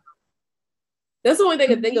they? That's the only thing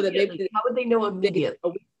I can think of. That maybe how would they know immediately? A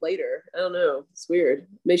week later, I don't know. It's weird.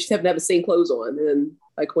 Maybe she's having to have the same clothes on, and then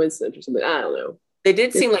by coincidence or something. I don't know. They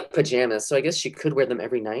did seem like pajamas, so I guess she could wear them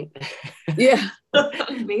every night. Yeah,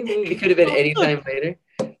 maybe it could have been any time later.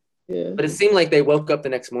 Yeah, but it seemed like they woke up the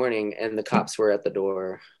next morning and the cops were at the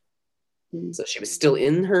door, so she was still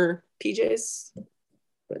in her PJs.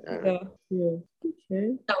 But I don't know. Yeah.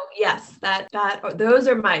 Okay. So yes, those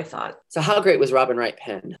are my thoughts. So how great was Robin Wright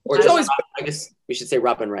Penn? Or just, I guess we should say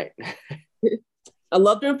Robin Wright. I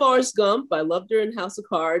loved her in Forrest Gump. I loved her in House of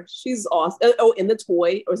Cards. She's awesome. Oh, in The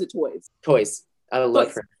Toy, or is it Toys? Toys. I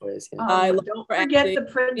love her toys. Yeah. I love don't her forget acting.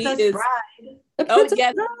 The Princess Bride. Oh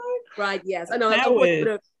yes, Bride. Yes, I know.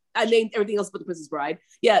 I named everything else but The Princess Bride.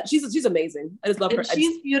 Yeah, she's amazing. I just love her.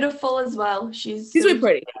 She's beautiful as well. She's really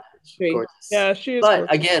pretty. Gorgeous. Yeah, she is. But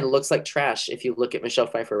gorgeous. again, looks like trash if you look at Michelle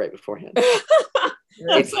Pfeiffer right beforehand.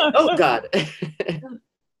 It's, oh God.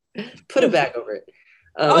 Put a bag over it.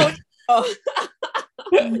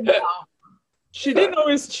 She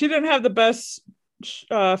didn't have the best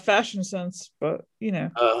fashion sense, but you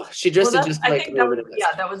know. She dressed just like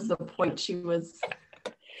that was the point. She was.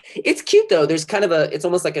 It's cute though. There's kind of it's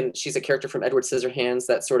almost like she's a character from Edward Scissorhands,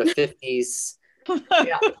 that sort of 50s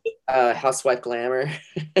housewife glamour.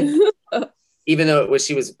 Even though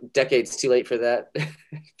she was decades too late for that.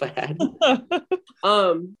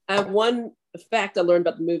 I have one fact I learned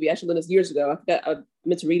about the movie. I actually learned this years ago. I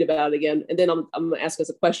meant to read about it again, and then I'm gonna ask us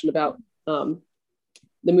a question about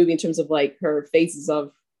the movie in terms of like her phases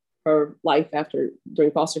of her life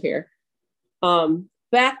during foster care.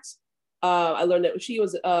 Fact, I learned that she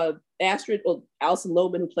was Astrid. Well, Alison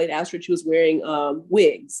Lohman, who played Astrid, she was wearing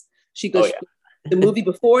wigs. The movie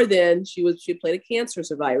before then, she played a cancer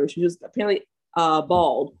survivor. She was apparently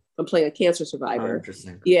bald from playing a cancer survivor. Oh,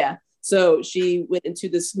 interesting. Yeah. So she went into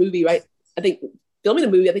this movie, right? I think filming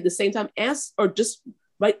the movie, the same time or just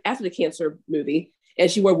right after the cancer movie. And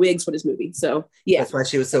she wore wigs for this movie. So yeah. That's why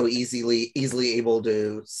she was so easily able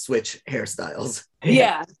to switch hairstyles.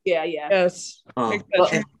 Yeah. Yes. Well,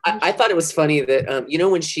 I thought it was funny that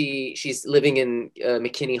when she's living in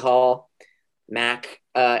McKinney Hall, Mac,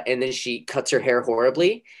 and then she cuts her hair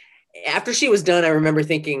horribly. After she was done, I remember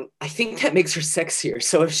thinking, I think that makes her sexier.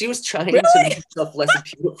 So if she was trying to make herself less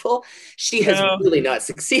beautiful, she has really not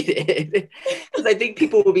succeeded. Because I think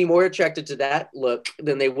people will be more attracted to that look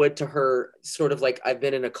than they would to her sort of like, I've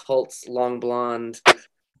been in a cult's long blonde.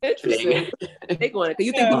 Interesting take on it.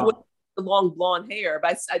 You think you would the long blonde hair,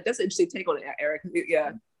 but that's an interesting take on it, Eric.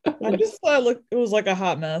 Yeah. I just thought it was like a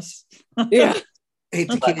hot mess. Yeah. Hey,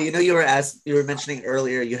 Takina, you were mentioning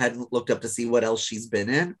earlier you hadn't looked up to see what else she's been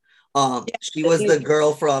in. She was the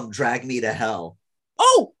girl from Drag Me to Hell.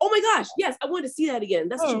 Oh my gosh. Yes, I wanted to see that again.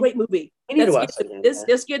 That's such a great movie.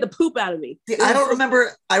 It scared the poop out of me. See,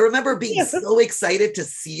 I remember being so excited to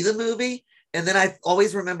see the movie, and then I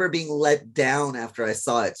always remember being let down after I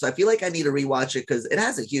saw it. So I feel like I need to rewatch it because it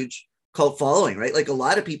has a huge cult following, right? Like a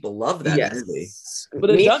lot of people love that movie.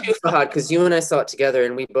 But me too, Fahad, because you and I saw it together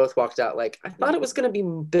and we both walked out like, I thought it was going to be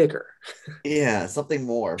bigger. Yeah, something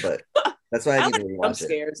more, but that's why I need to rewatch I'm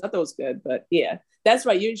scared. I thought it was good, but yeah, that's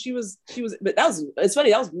right. She was, but it's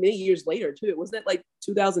funny. That was many years later too. Wasn't it like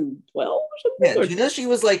 2012 or something? Yeah, you know she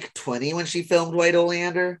was like 20 when she filmed White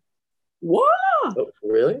Oleander? Wow. Oh,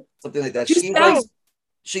 really? Something like that.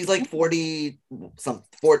 She's like 40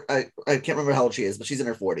 I can't remember how old she is, but she's in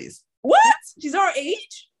her 40s. What? She's our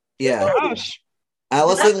age? Yeah. Oh, gosh.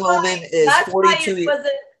 Allison Lohman is 42.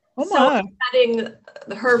 Setting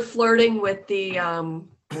her flirting with the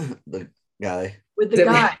guy. With the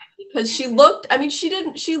guy, because she looked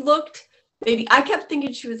maybe, I kept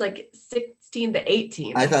thinking she was like 16 to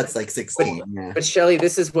 18. I thought it's like 16. But Shelley,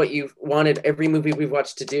 this is what you've wanted every movie we've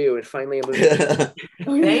watched to do, and finally a movie.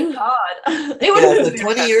 Thank God. So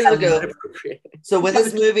 20 years ago. So when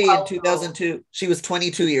this movie in 2002, she was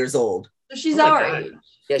 22 years old. So she's our age.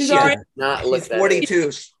 Yeah, she's not look. She's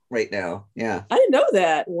 42 right now. Yeah. I didn't know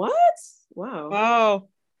that. What? Wow.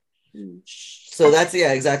 So that's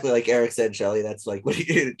exactly like Eric said, Shelley. That's like, what do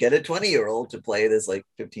you get a 20-year-old to play this like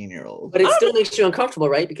 15-year-old? But it still makes you uncomfortable,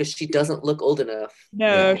 right? Because she doesn't look old enough.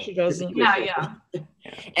 No, she doesn't. Yeah.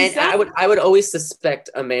 And I would always suspect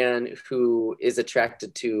a man who is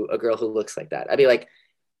attracted to a girl who looks like that. I'd be like,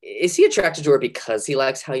 is he attracted to her because he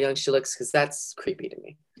likes how young she looks? Because that's creepy to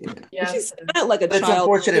me. Yeah. She's not like a child. It's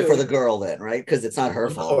unfortunate for the girl then, right? Because it's not her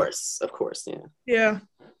fault. Of course, yeah. Yeah.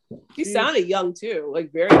 She sounded young too,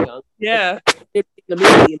 like very young. Yeah. Like, the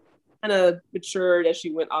movie, kind of matured as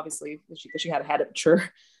she went. Obviously, she had a mature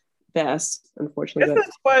fast, unfortunately.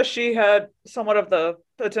 That's why she had somewhat of the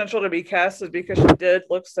potential to be casted, because she did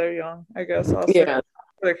look so young, I guess. Also, yeah,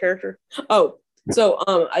 for the character. Oh, so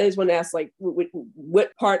I just want to ask, like,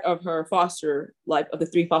 what part of her foster life, of the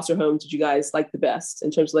 3 foster homes, did you guys like the best? In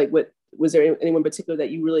terms of, like, what was there anyone in particular that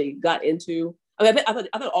you really got into? I mean, I thought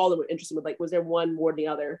all of them were interesting, but, like, was there one more than the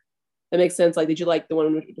other? That makes sense. Like, did you like the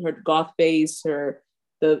one with her goth face, her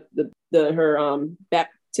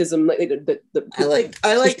baptism? Like,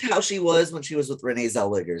 I liked how she was when she was with Renee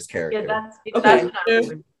Zellweger's character. Yeah, that's what I was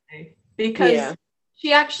going to say. Because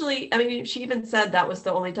she actually, I mean, she even said that was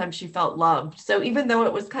the only time she felt loved. So even though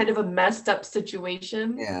it was kind of a messed up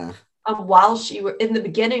situation, while she were in the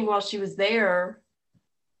beginning, while she was there,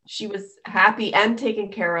 she was happy and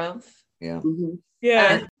taken care of. Yeah. Mm-hmm.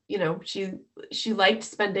 Yeah. And, you know, she liked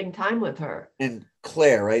spending time with her. And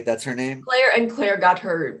Claire, right? That's her name? Claire got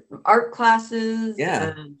her art classes.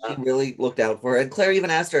 Yeah. And she really looked out for her. And Claire even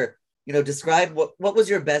asked her, you know, describe what was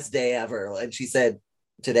your best day ever? And she said,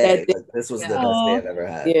 today. Like, this was the best day I've ever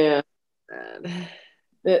had. Yeah.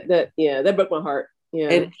 That broke my heart. Yeah.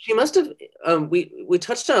 And she must have we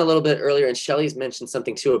touched on a little bit earlier, and Shelley's mentioned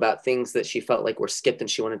something too about things that she felt like were skipped and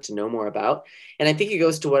she wanted to know more about. And I think it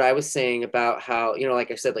goes to what I was saying about how, you know,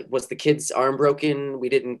 like I said, like, was the kid's arm broken? We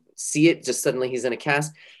didn't see it, just suddenly he's in a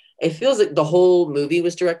cast. It feels like the whole movie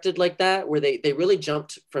was directed like that, where they really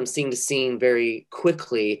jumped from scene to scene very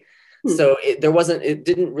quickly. So it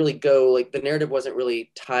didn't really go, like, the narrative wasn't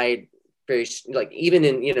really tied very, like, even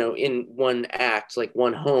in, you know, in one act, like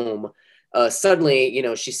one home, suddenly, you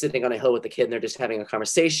know, she's sitting on a hill with the kid and they're just having a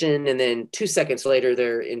conversation. And then 2 seconds later,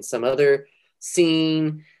 they're in some other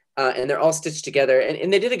scene, and they're all stitched together.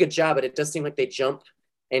 And they did a good job, but it does seem like they jump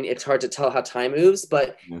and it's hard to tell how time moves.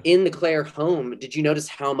 But in the Claire home, did you notice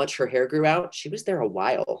how much her hair grew out? She was there a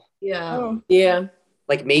while. yeah. Oh. Yeah.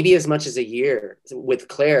 Like maybe as much as a year with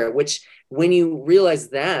Claire, which when you realize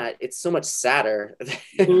that, it's so much sadder.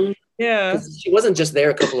 Mm-hmm. Yeah. She wasn't just there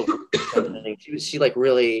a couple of weeks. She like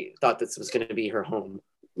really thought this was going to be her home.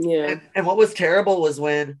 Yeah. And what was terrible was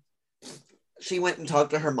when she went and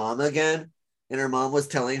talked to her mom again, and her mom was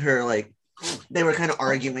telling her, like, they were kind of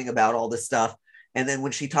arguing about all this stuff. And then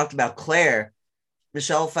when she talked about Claire,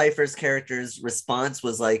 Michelle Pfeiffer's character's response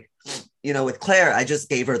was like, you know, with Claire, I just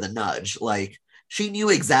gave her the nudge. Like, she knew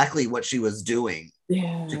exactly what she was doing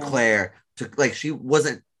to Claire. Like, she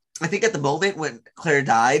wasn't, I think at the moment when Claire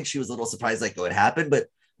died, she was a little surprised, like, what happened. But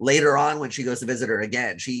later on, when she goes to visit her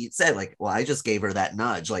again, she said, like, well, I just gave her that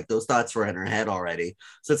nudge. Like, those thoughts were in her head already.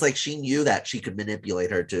 So it's like she knew that she could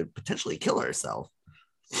manipulate her to potentially kill herself.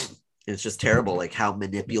 It's just terrible, like, how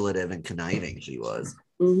manipulative and conniving she was.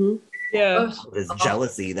 Mm-hmm. Yeah. This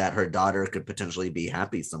jealousy that her daughter could potentially be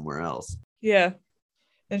happy somewhere else. Yeah.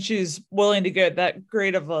 And she's willing to go that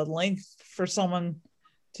great of a length for someone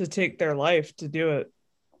to take their life to do it.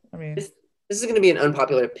 I mean, this is going to be an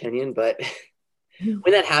unpopular opinion, but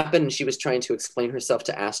when that happened, she was trying to explain herself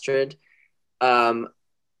to Astrid.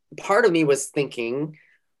 Part of me was thinking,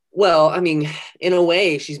 well, I mean, in a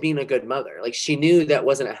way, she's being a good mother. Like, she knew that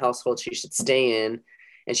wasn't a household she should stay in,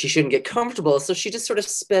 and she shouldn't get comfortable. So she just sort of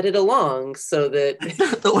sped it along so that it's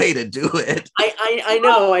not the way to do it.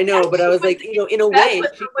 I know, but I was like, you know, in a way,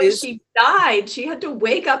 when she died, she had to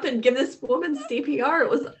wake up and give this woman CPR. It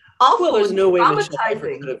was awful. Well, there's no way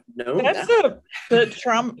traumatizing.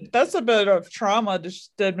 That's a bit of trauma.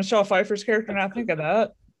 Did Michelle Pfeiffer's character not think of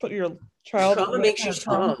that? Put your child. Trauma makes you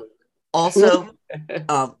strong. Also,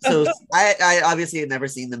 so I obviously had never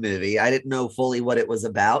seen the movie. I didn't know fully what it was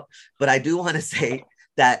about, but I do want to say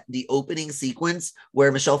that the opening sequence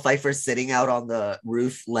where Michelle Pfeiffer's sitting out on the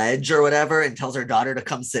roof ledge or whatever and tells her daughter to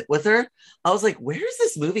come sit with her, I was like, where's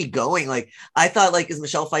this movie going? Like, I thought, like, is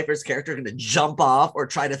Michelle Pfeiffer's character going to jump off or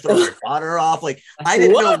try to throw her daughter off? Like, I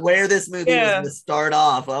didn't know where this movie was going to start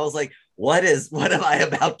off. I was like, what am I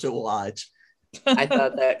about to watch? I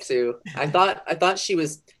thought that too. I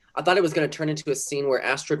thought it was going to turn into a scene where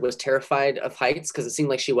Astrid was terrified of heights, because it seemed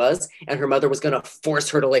like she was, and her mother was going to force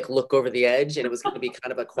her to, like, look over the edge, and it was going to be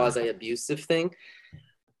kind of a quasi-abusive thing.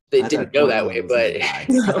 It didn't go that way, but I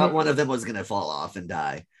thought one of them was going to fall off and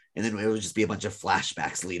die, and then it would just be a bunch of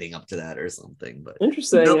flashbacks leading up to that or something. But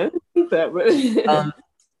interesting. Nope. I didn't think that, but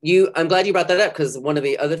I'm glad you brought that up, because one of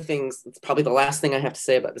the other things, it's probably the last thing I have to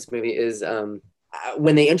say about this movie, is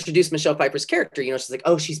when they introduced Michelle Pfeiffer's character, you know, she's like,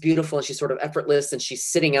 oh, she's beautiful and she's sort of effortless, and she's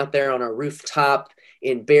sitting out there on a rooftop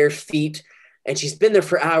in bare feet, and she's been there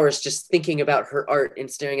for hours just thinking about her art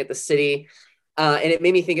and staring at the city. And it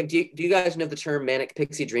made me think of, do you guys know the term manic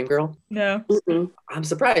pixie dream girl? No. I'm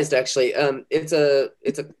surprised, actually. It's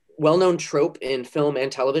well-known trope in film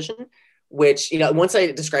and television, which, once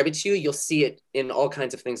I describe it to you, you'll see it in all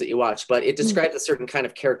kinds of things that you watch, but it describes a certain kind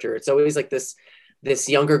of character. It's always like this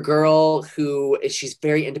younger girl who she's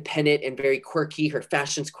very independent and very quirky. Her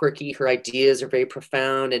fashion's quirky. Her ideas are very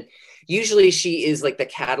profound. And usually she is like the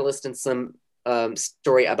catalyst in some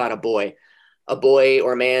story about a boy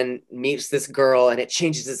or a man meets this girl and it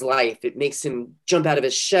changes his life. It makes him jump out of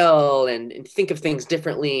his shell and think of things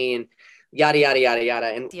differently and yada, yada, yada, yada.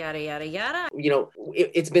 And Yada, yada, yada.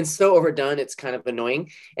 It's been so overdone. It's kind of annoying.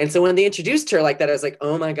 And so when they introduced her like that, I was like,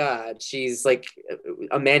 oh my God, she's like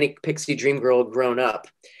a manic pixie dream girl grown up.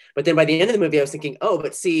 But then by the end of the movie, I was thinking, oh,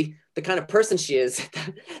 but see, the kind of person she is,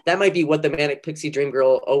 that might be what the manic pixie dream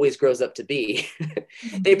girl always grows up to be.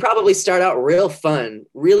 They probably start out really fun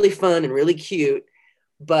and really cute.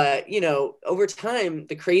 But, over time,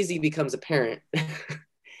 the crazy becomes apparent.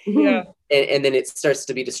 Yeah. And then it starts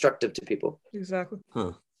to be destructive to people. Exactly.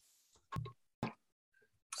 Huh.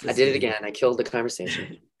 I did it again. I killed the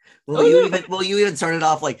conversation. You even started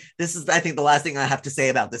off like, this is, I think, the last thing I have to say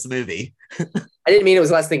about this movie. I didn't mean it was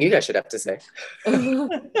the last thing you guys should have to say.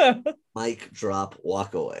 Mic drop,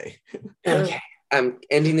 walk away. Okay. I'm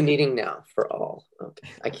ending the meeting now for all.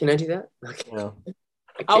 Okay. Can I do that? Okay. No.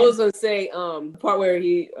 I was gonna say the part where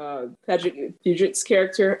Patrick Fugit's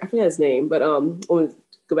character, I forget his name, but I want to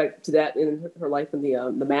go back to that in her life in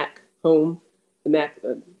the Mac home, the Mac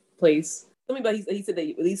place. Something about he said that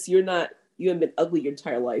at least you haven't been ugly your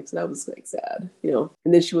entire life, so that was like sad, And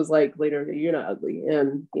then she was like later, you're not ugly,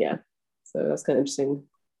 and yeah, so that's kind of interesting.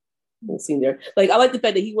 Little scene there. Like I like the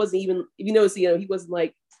fact that he wasn't even, if you notice, he wasn't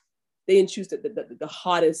like, they didn't choose the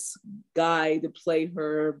hottest guy to play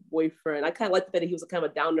her boyfriend. I kind of like the fact that he was a kind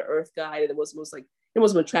of a down to earth guy, and it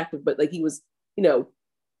wasn't attractive, but like he was,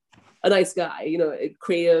 a nice guy,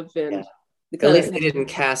 creative and. Yeah. At least they didn't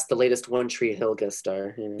cast the latest One Tree Hill guest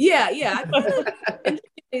star. Yeah.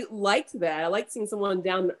 I liked that. I liked seeing someone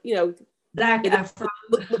down, Zac Efron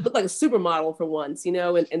look like a supermodel for once,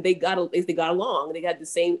 and they got along. They had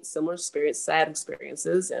the similar sad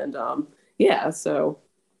experiences, and yeah. So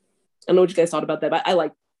I don't know what you guys thought about that, but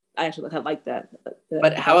I actually like that.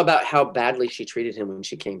 But how about how badly she treated him when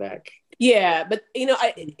she came back? Yeah, but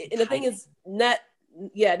the thing is, no,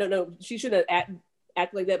 she shouldn't have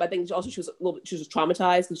act like that. But I think she was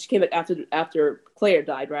traumatized because she came back after Claire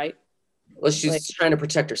died, right? Well, she's trying to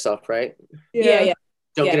protect herself, right? Yeah.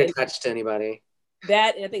 Don't get attached to anybody.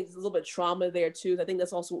 That, and I think there's a little bit of trauma there too. I think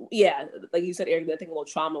that's also, like you said, Eric, I think a little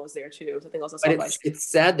trauma was there too. So I think also. But it's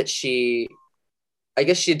sad that I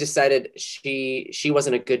guess she decided she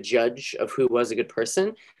wasn't a good judge of who was a good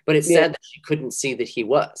person, but it's sad that she couldn't see that he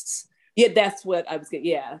was. Yeah, that's what I was getting.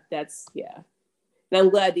 Yeah, that's. And I'm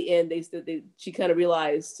glad at the end she kind of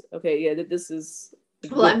realized, okay, that this is.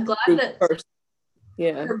 Well, I'm glad that person.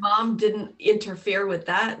 Her mom didn't interfere with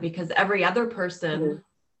that, because every other person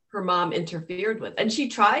her mom interfered with, and she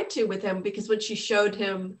tried to with him, because when she showed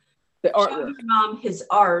him the artwork, her mom his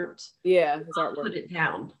art, his artwork, put it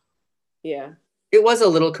down. Yeah. It was a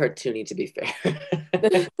little cartoony, to be fair.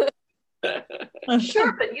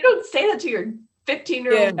 Sure, but you don't say that to your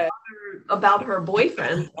 15-year-old daughter about her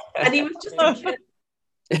boyfriend. And he was just a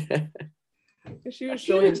kid. She was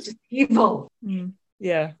showing evil.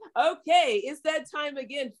 Yeah. Okay, it's that time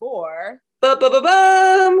again for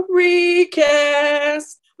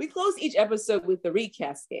recast. We close each episode with the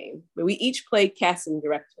recast game, where we each play casting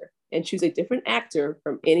director and choose a different actor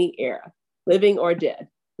from any era, living or dead,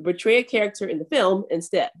 to portray a character in the film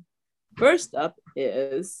instead. First up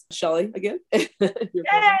is Shelley again.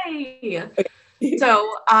 Yay!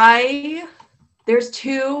 So there's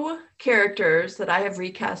two characters that I have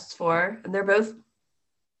recasts for, and they're both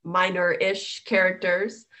minor-ish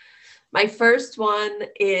characters. My first one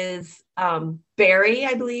is Barry,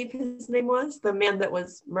 I believe his name was, the man that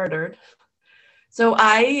was murdered. So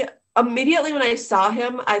I immediately, when I saw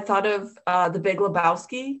him, I thought of the Big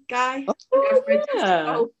Lebowski guy.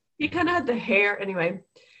 He kind of had the hair. Anyway,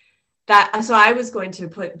 so I was going to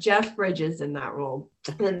put Jeff Bridges in that role.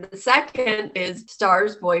 And the second is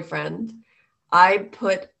Star's boyfriend. I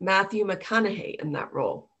put Matthew McConaughey in that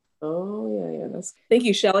role. Oh yeah. Thank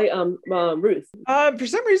you, Shelley. Ruth. For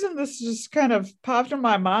some reason, this just kind of popped in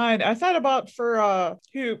my mind. I thought about for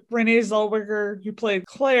Renee Zellweger, who played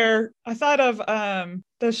Claire. I thought of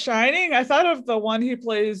The Shining. I thought of the one who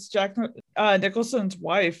plays Jack Nicholson's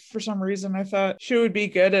wife. For some reason, I thought she would be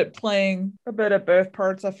good at playing a bit of both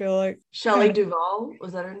parts. I feel like Shelley Duvall,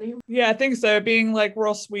 was that her name? Yeah, I think so. Being like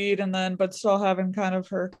real sweet, and then but still having kind of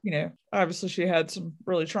her, obviously she had some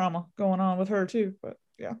really trauma going on with her too. But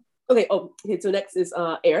yeah. Okay. So next is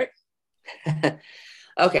Eric.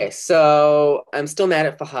 Okay, so I'm still mad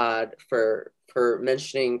at Fahad for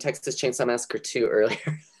mentioning Texas Chainsaw Massacre 2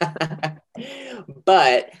 earlier.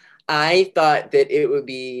 But I thought that it would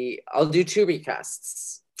be, I'll do 2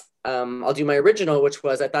 recasts. I'll do my original, which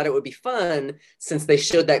was I thought it would be fun since they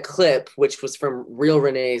showed that clip, which was from real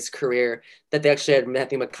Renee's career, that they actually had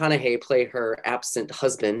Matthew McConaughey play her absent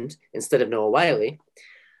husband instead of Noah Wyle.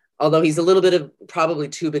 Although he's a little bit of probably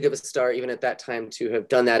too big of a star even at that time to have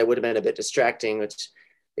done that. It would have been a bit distracting, which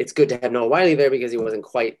it's good to have Noah Wyle there because he wasn't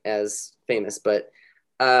quite as famous. But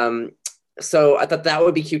so I thought that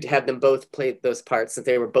would be cute to have them both play those parts since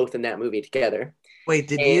they were both in that movie together. Wait,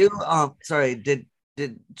 did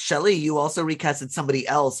Shelley, you also recasted somebody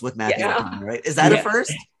else with Matthew McConaughey, right? Is that a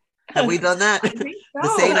first? Have we done that?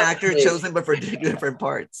 The same actor chosen but for different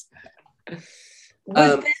parts.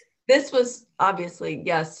 This was obviously,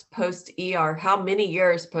 yes, post ER. How many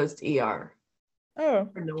years post ER? Oh,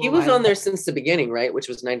 he was on there since the beginning, right? Which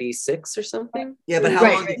was 96 or something. Yeah, but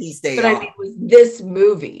how long did he stay on? I mean, was this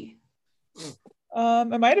movie?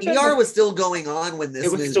 It might have been. ER was still going on when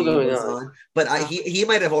this movie was on, but he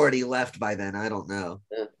might have already left by then. I don't know.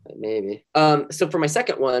 Maybe. So for my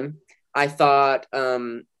second one, I thought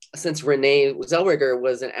since Renee Zellweger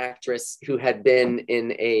was an actress who had been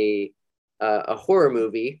in a horror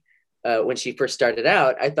movie when she first started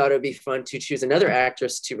out, I thought it would be fun to choose another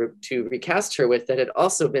actress to recast her with that had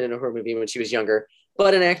also been in a horror movie when she was younger,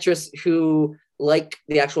 but an actress who, like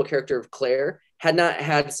the actual character of Claire, had not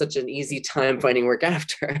had such an easy time finding work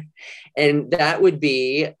after. And that would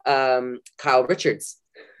be Kyle Richards,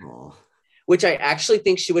 which I actually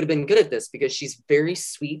think she would have been good at this because she's very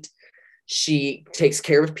sweet. She takes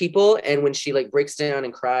care of people. And when she like breaks down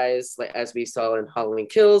and cries, like as we saw in Halloween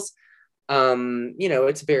Kills,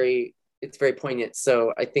 it's very poignant.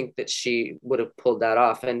 So I think that she would have pulled that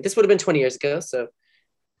off. And this would have been 20 years ago. So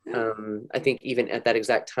I think even at that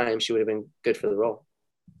exact time, she would have been good for the role.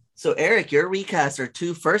 So Eric, your recasts are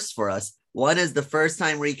 2 firsts for us. One is the first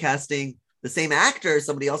time recasting the same actor,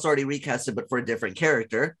 somebody else already recasted, but for a different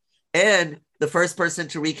character. And the first person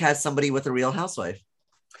to recast somebody with a Real Housewife.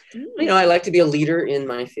 I like to be a leader in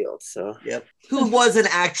my field. So yep. Who was an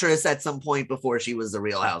actress at some point before she was the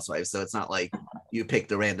Real Housewife. So it's not like you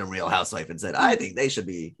picked a random Real Housewife and said, I think they should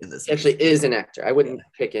be in this. She actually is an actor. I wouldn't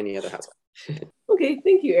pick any other housewife. Okay,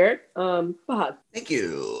 thank you, Eric. Fahad. Thank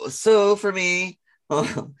you. So for me,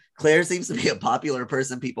 Claire seems to be a popular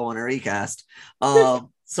person people want to recast.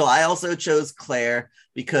 So I also chose Claire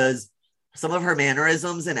because some of her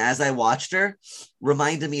mannerisms and as I watched her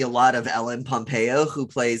reminded me a lot of Ellen Pompeo, who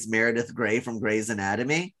plays Meredith Grey from Grey's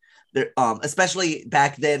Anatomy. There, especially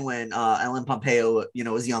back then when Ellen Pompeo,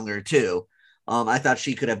 was younger too. I thought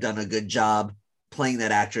she could have done a good job playing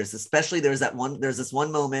that actress. Especially there's this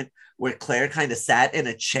one moment where Claire kind of sat in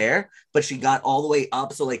a chair, but she got all the way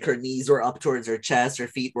up. So like her knees were up towards her chest, her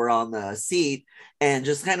feet were on the seat. And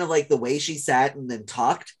just kind of like the way she sat and then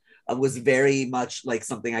talked was very much like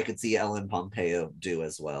something I could see Ellen Pompeo do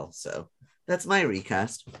as well. So that's my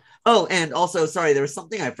recast. Oh, and also, sorry, there was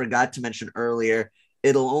something I forgot to mention earlier.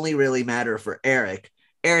 It'll only really matter for Eric.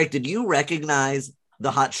 Eric, did you recognize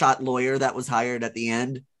the hotshot lawyer that was hired at the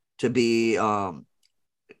end to be her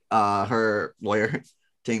lawyer,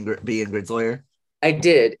 to be Ingrid's lawyer? I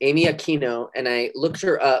did, Amy Aquino, and I looked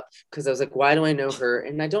her up because I was like, why do I know her?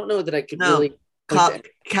 And I don't know that I could really...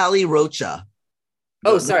 Callie Rocha.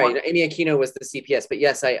 Oh, sorry. Amy Aquino was the CPS, but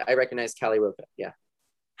yes, I recognize Callie Rocha. Yeah.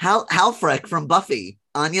 Halfrek from Buffy,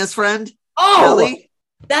 Anya's friend. Oh, Kelly?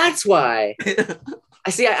 That's why.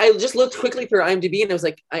 I just looked quickly for IMDb and I was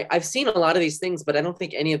like, I've seen a lot of these things, but I don't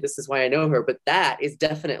think any of this is why I know her. But that is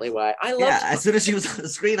definitely why I love. Yeah, as soon as she was on the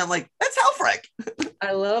screen, I'm like, that's Halfrek.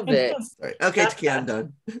 I love it. Sorry. Okay, Takia, I'm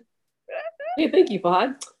done. Hey, thank you,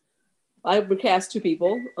 Fahad. I recast 2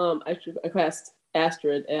 people. I cast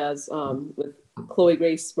Astrid as with Chloe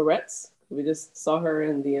Grace Moretz. We just saw her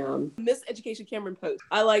in the Miss Education Cameron Post.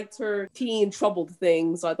 I liked her teen troubled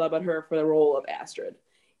thing, so I thought about her for the role of Astrid.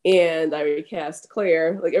 And I recast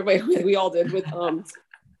Claire, like everybody, we all did, with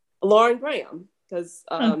Lauren Graham. Because,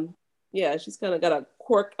 she's kind of got a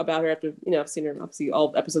quirk about her after, I've seen her, obviously,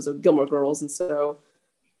 all episodes of Gilmore Girls. And so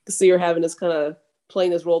to see her having this kind of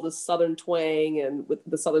playing this role, this Southern twang and with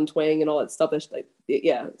the Southern twang and all that stuff.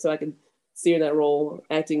 So I can see her in that role,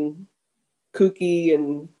 acting kooky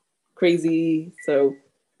and crazy. So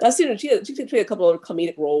I've seen her, she can play a couple of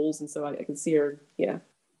comedic roles. And so I can see her,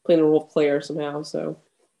 playing the role of Claire somehow. So.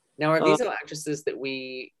 Now, are these all actresses that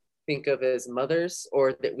we think of as mothers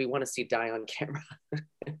or that we want to see die on camera?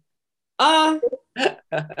 I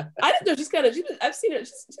don't know. I've seen her.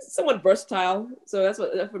 She's somewhat versatile. So that's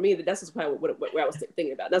what for me. That's probably what I was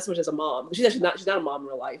thinking about. That's what she's a mom. She's actually not. She's not a mom in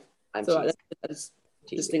real life. I just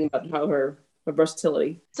thinking about how her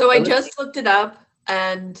versatility. So I just looked it up,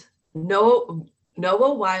 and Noah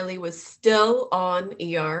Wyle was still on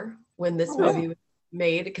ER when this movie was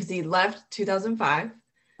made because he left 2005,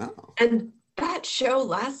 and that show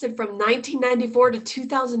lasted from 1994 to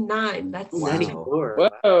 2009. That's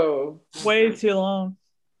 94. Whoa, way too long.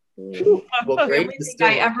 Well, the only thing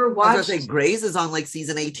I ever I was watched. gonna say Grey's is on like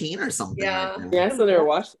season 18 or something. Yeah. Right now. yeah, I still never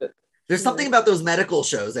watched it. There's something about those medical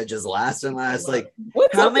shows that just last and last. Like,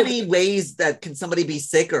 What's how up with- many ways that can somebody be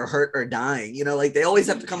sick or hurt or dying? You know, like they always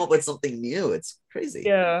have to come up with something new. It's crazy.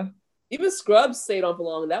 Yeah. Even Scrubs stayed on for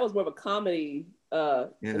long. That was more of a comedy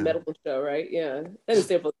medical show, right? Yeah, that didn't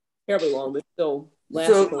stay for terribly long, but still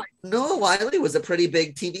lasted. So Noah Wyle was a pretty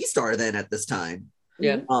big TV star then at this time.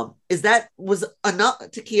 Yeah. Was enough?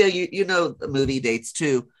 Takia, you know the movie dates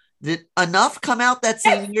too. Did Enough come out that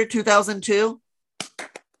same year, 2002?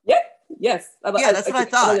 Yes. Yeah, that's what I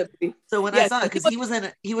thought. So when I Yes, saw it, because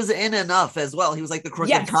he was in Enough as well. He was like the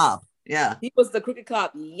crooked cop. Yeah. He was the crooked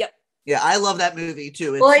cop. Yep. Yeah, I love that movie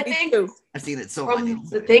too. Well, I Me think too. I've seen it so from many.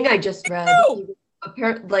 the thing I just read, he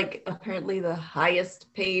was apparently the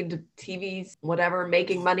highest paid TV whatever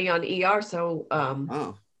making money on ER. So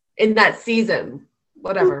in that season,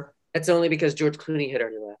 whatever. That's only because George Clooney hit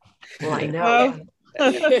already left. Well, I know.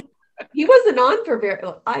 He wasn't on for very.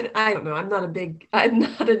 I don't know. I'm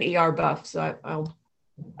not an ER buff, so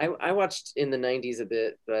I watched in the 90s a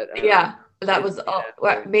bit, but yeah, that was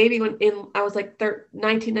maybe when I was like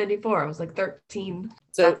 1994. I was like 13.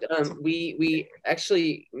 So we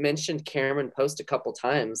actually mentioned Cameron Post a couple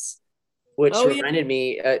times, which reminded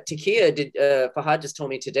me. Fahad just told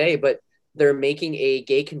me today, but they're making a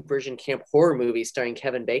gay conversion camp horror movie starring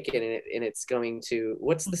Kevin Bacon in it, and it's going to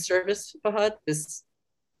what's the service, Fahad? This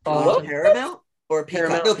Paramount or Peacock?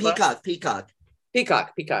 Paramount No, Plus?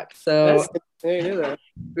 Peacock. So I knew that.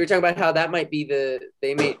 we were talking about how that might be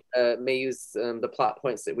they may use the plot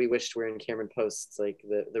points that we wished were in Cameron Post's, like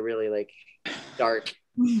the really like dark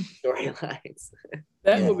storylines.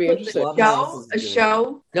 That would be interesting. A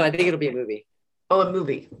show? No, I think it'll be a movie. Oh, a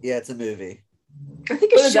movie. Yeah, it's a movie. I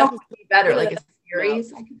think a show would be better, like a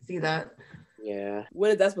series. I can see that. Yeah.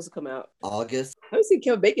 When is that supposed to come out? August. I haven't seen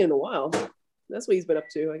Kevin Bacon in a while. That's what he's been up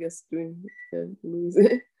to, I guess, doing movies.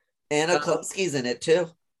 Anna Klumsky's in it too.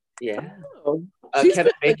 Yeah. Oh.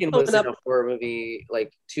 Kevin Bacon was in a horror movie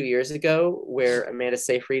like 2 years ago where Amanda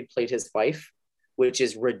Seyfried played his wife, which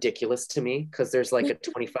is ridiculous to me because there's like a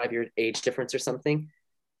 25-year age difference or something.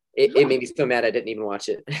 It made me so mad I didn't even watch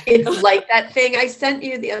it. It's like that thing I sent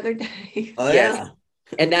you the other day. Oh Yes. yeah.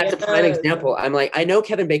 And that's a prime example. I'm like, I know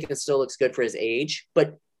Kevin Bacon still looks good for his age,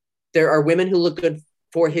 but there are women who look good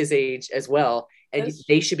for his age as well. And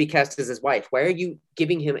they should be cast as his wife. Why are you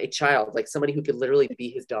giving him a child, like somebody who could literally be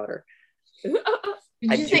his daughter?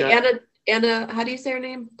 Did you say Anna, how do you say her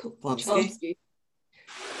name? Klumsky.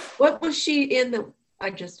 What was she in that I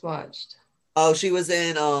just watched? Oh, she was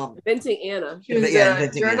in Inventing Anna. She was a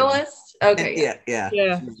journalist? Okay. Yeah.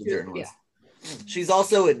 She's a journalist. She's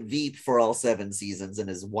also in Veep for all 7 seasons and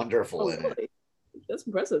is wonderful in it. That's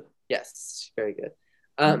impressive. Yes, very good.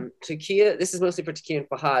 Takia, this is mostly for Takia and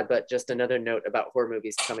Fahad, but just another note about horror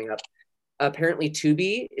movies coming up. Apparently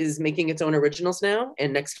Tubi is making its own originals now,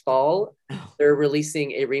 and next fall they're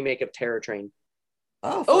releasing a remake of Terror Train.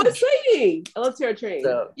 Oh, exciting! I love Terror Train.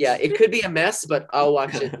 So yeah, it could be a mess, but I'll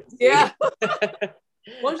watch it. Yeah.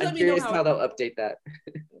 I'm curious how they'll update that.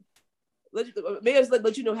 Maybe I'll just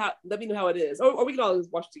let you know how. Let me know how it is, or we can all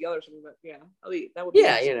watch it together or something. But yeah, that would be.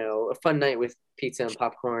 Yeah, a fun night with pizza and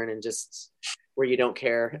popcorn, and just where you don't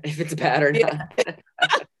care if it's bad or not.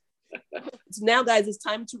 So now, guys, it's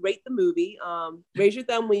time to rate the movie. Raise your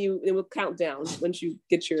thumb and we'll count down once you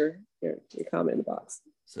get your comment in the box.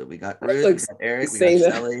 So we got Ruth, we got Eric, we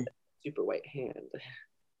got Shelly. Super white hand.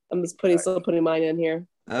 I'm just putting mine in here.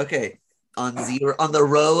 Okay, on the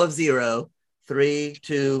row of 0. 3,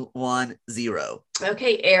 2, 1, 0.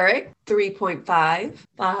 Okay, Eric, 3.5.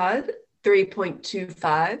 Fahad,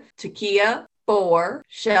 3.25. Takia, 4.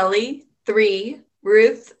 Shelly, 3.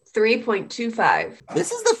 Ruth, 3.25.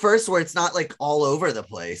 This is the first where it's not like all over the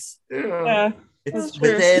place. Yeah. It's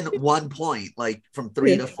within 1 point, like from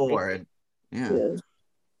 3 to 4. And yeah.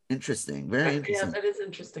 Interesting. Very interesting. Yeah, that is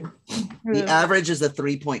interesting. The average is a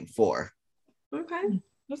 3.4. Okay.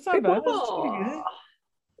 That's not bad. That's pretty good.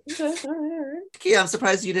 Okay, all right. Yeah, I'm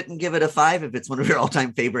surprised you didn't give it a 5 if it's one of your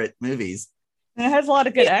all-time favorite movies. And it has a lot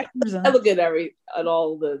of good actors in I it. look at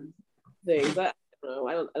all the things. I don't know.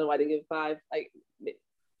 I don't know why I didn't give it 5. Like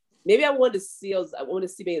maybe I wanted to see. I wanted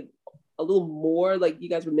to see maybe a little more, like you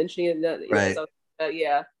guys were mentioning it. Right.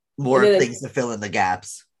 Yeah. More things to fill in the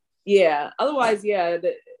gaps. Yeah. Otherwise, yeah.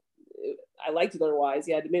 I liked it otherwise.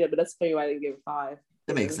 Yeah, I admit it, but that's funny why I didn't give it 5.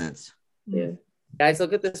 That makes sense. Yeah. Guys,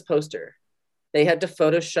 look at this poster. They had to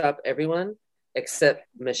Photoshop everyone except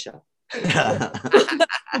Michelle.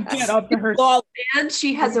 Get up to her. And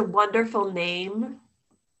she has a wonderful name,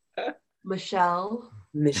 Michelle.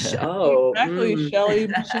 Michelle. Exactly, Shelly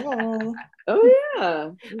Michelle. Oh yeah.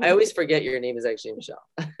 I always forget your name is actually Michelle.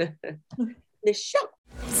 Michelle.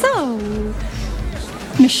 So,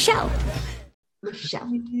 Michelle.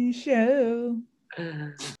 Michelle.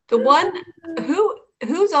 The one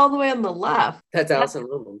who's all the way on the left. That's Allison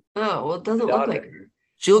Lumen. Oh, well, it doesn't look like her.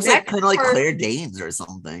 She looks like Next kind of like her- Claire Danes or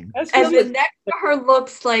something. That's And really- then next to her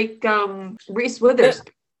looks like Reese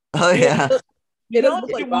Witherspoon. Oh yeah. you does don't look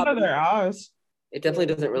see like one of Robin. their eyes. It definitely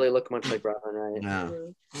doesn't really look much like Robin, right?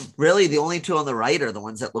 No. Really, the only two on the right are the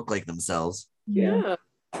ones that look like themselves. Yeah.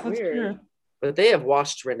 That's Weird. weird. But they have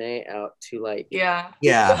washed Renee out to like Yeah.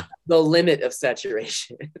 Yeah. the limit of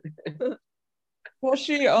saturation. Well,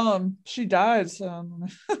 she died, so,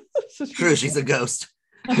 so True, she's a ghost.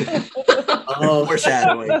 Oh,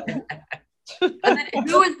 Foreshadowing. And then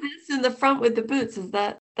who is this in the front with the boots?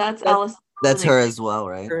 That's Alice? That's her as well,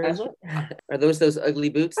 right? Are those ugly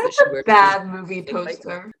boots that she wears? Bad movie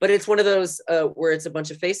poster. But it's one of those where it's a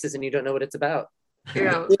bunch of faces and you don't know what it's about.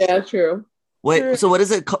 Yeah. Yeah, true. Wait, so what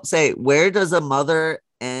does it say? Where does a mother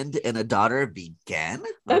end and a daughter begin?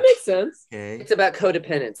 That makes sense. Okay. It's about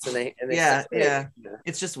codependence, and they Yeah, yeah.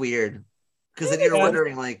 It's just weird. Because then you're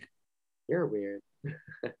wondering, like, You're weird.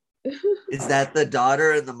 is that the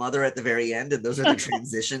daughter and the mother at the very end? And those are the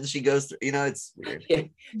transitions she goes through. You know, it's weird. Yeah,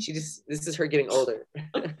 this is her getting older.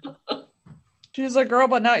 she's a girl,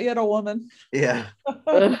 but not yet a woman. Yeah.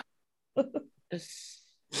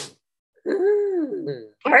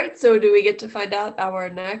 All right. So do we get to find out our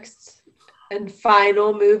next and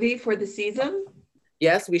final movie for the season?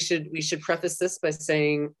 Yes, we should preface this by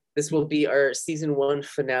saying this will be our season 1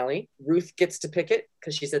 finale. Ruth gets to pick it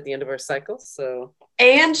because she's at the end of our cycle. So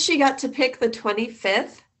And she got to pick the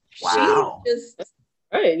 25th. Wow. She is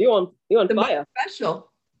All right, you on the most fire.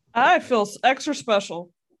 special. I feel extra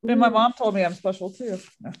special. And my mom told me I'm special too.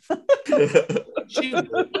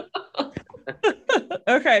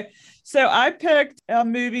 Okay, so I picked a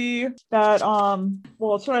movie that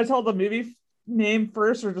well, should I tell the movie name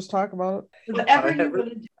first or just talk about it? Whatever you want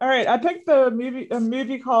to do. All right, I picked a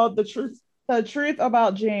movie called The Truth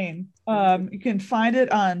About Jane. You can find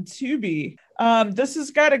it on Tubi. This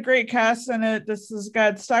has got a great cast in it. This has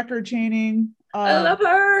got Stockard Channing, I love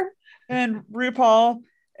her. and RuPaul,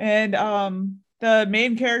 and the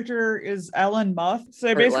main character is Ellen Muth. So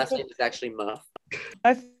her last basically, name is actually Muff.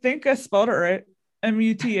 I think I spelled it right.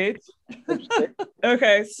 MUTH.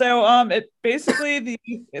 Okay, so it basically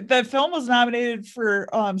the film was nominated for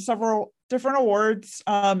several different awards.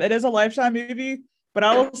 It is a Lifetime movie, but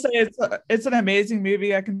I will say it's an amazing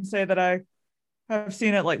movie. I can say that I have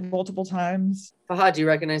seen it like multiple times. Fahad, do you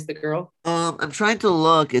recognize the girl? I'm trying to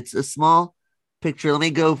look. It's a small picture. Let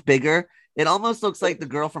me go bigger. It almost looks like the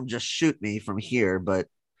girl from Just Shoot Me from here, but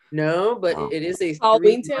No, but Oh. it is a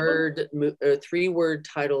Halloween three-word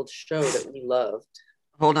titled show that we loved.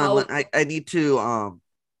 hold on. Halloween. I need to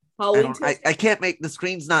Halloween. I can't make the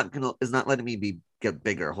screen's not letting me get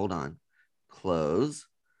bigger. Hold on. Close.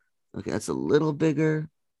 Okay, that's a little bigger.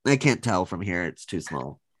 I can't tell from here. It's too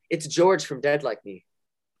small. It's George from Dead Like Me.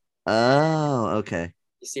 Oh, okay.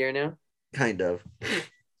 You see her now? Kind of.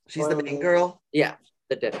 She's the main girl. Yeah,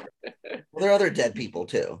 the dead. Well, there are other dead people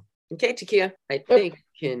too. Okay, Takia, I think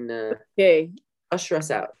can Okay. usher us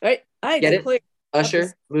out. All right. I Get it? declare.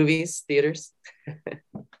 Usher, movies, theaters.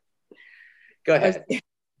 Go ahead.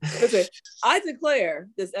 Listen, I declare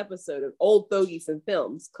this episode of Old Fogies and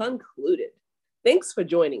Films concluded. Thanks for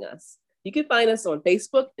joining us. You can find us on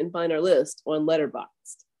Facebook and find our list on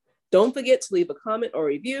Letterboxd. Don't forget to leave a comment or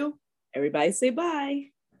review. Everybody say bye.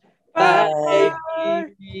 Bye.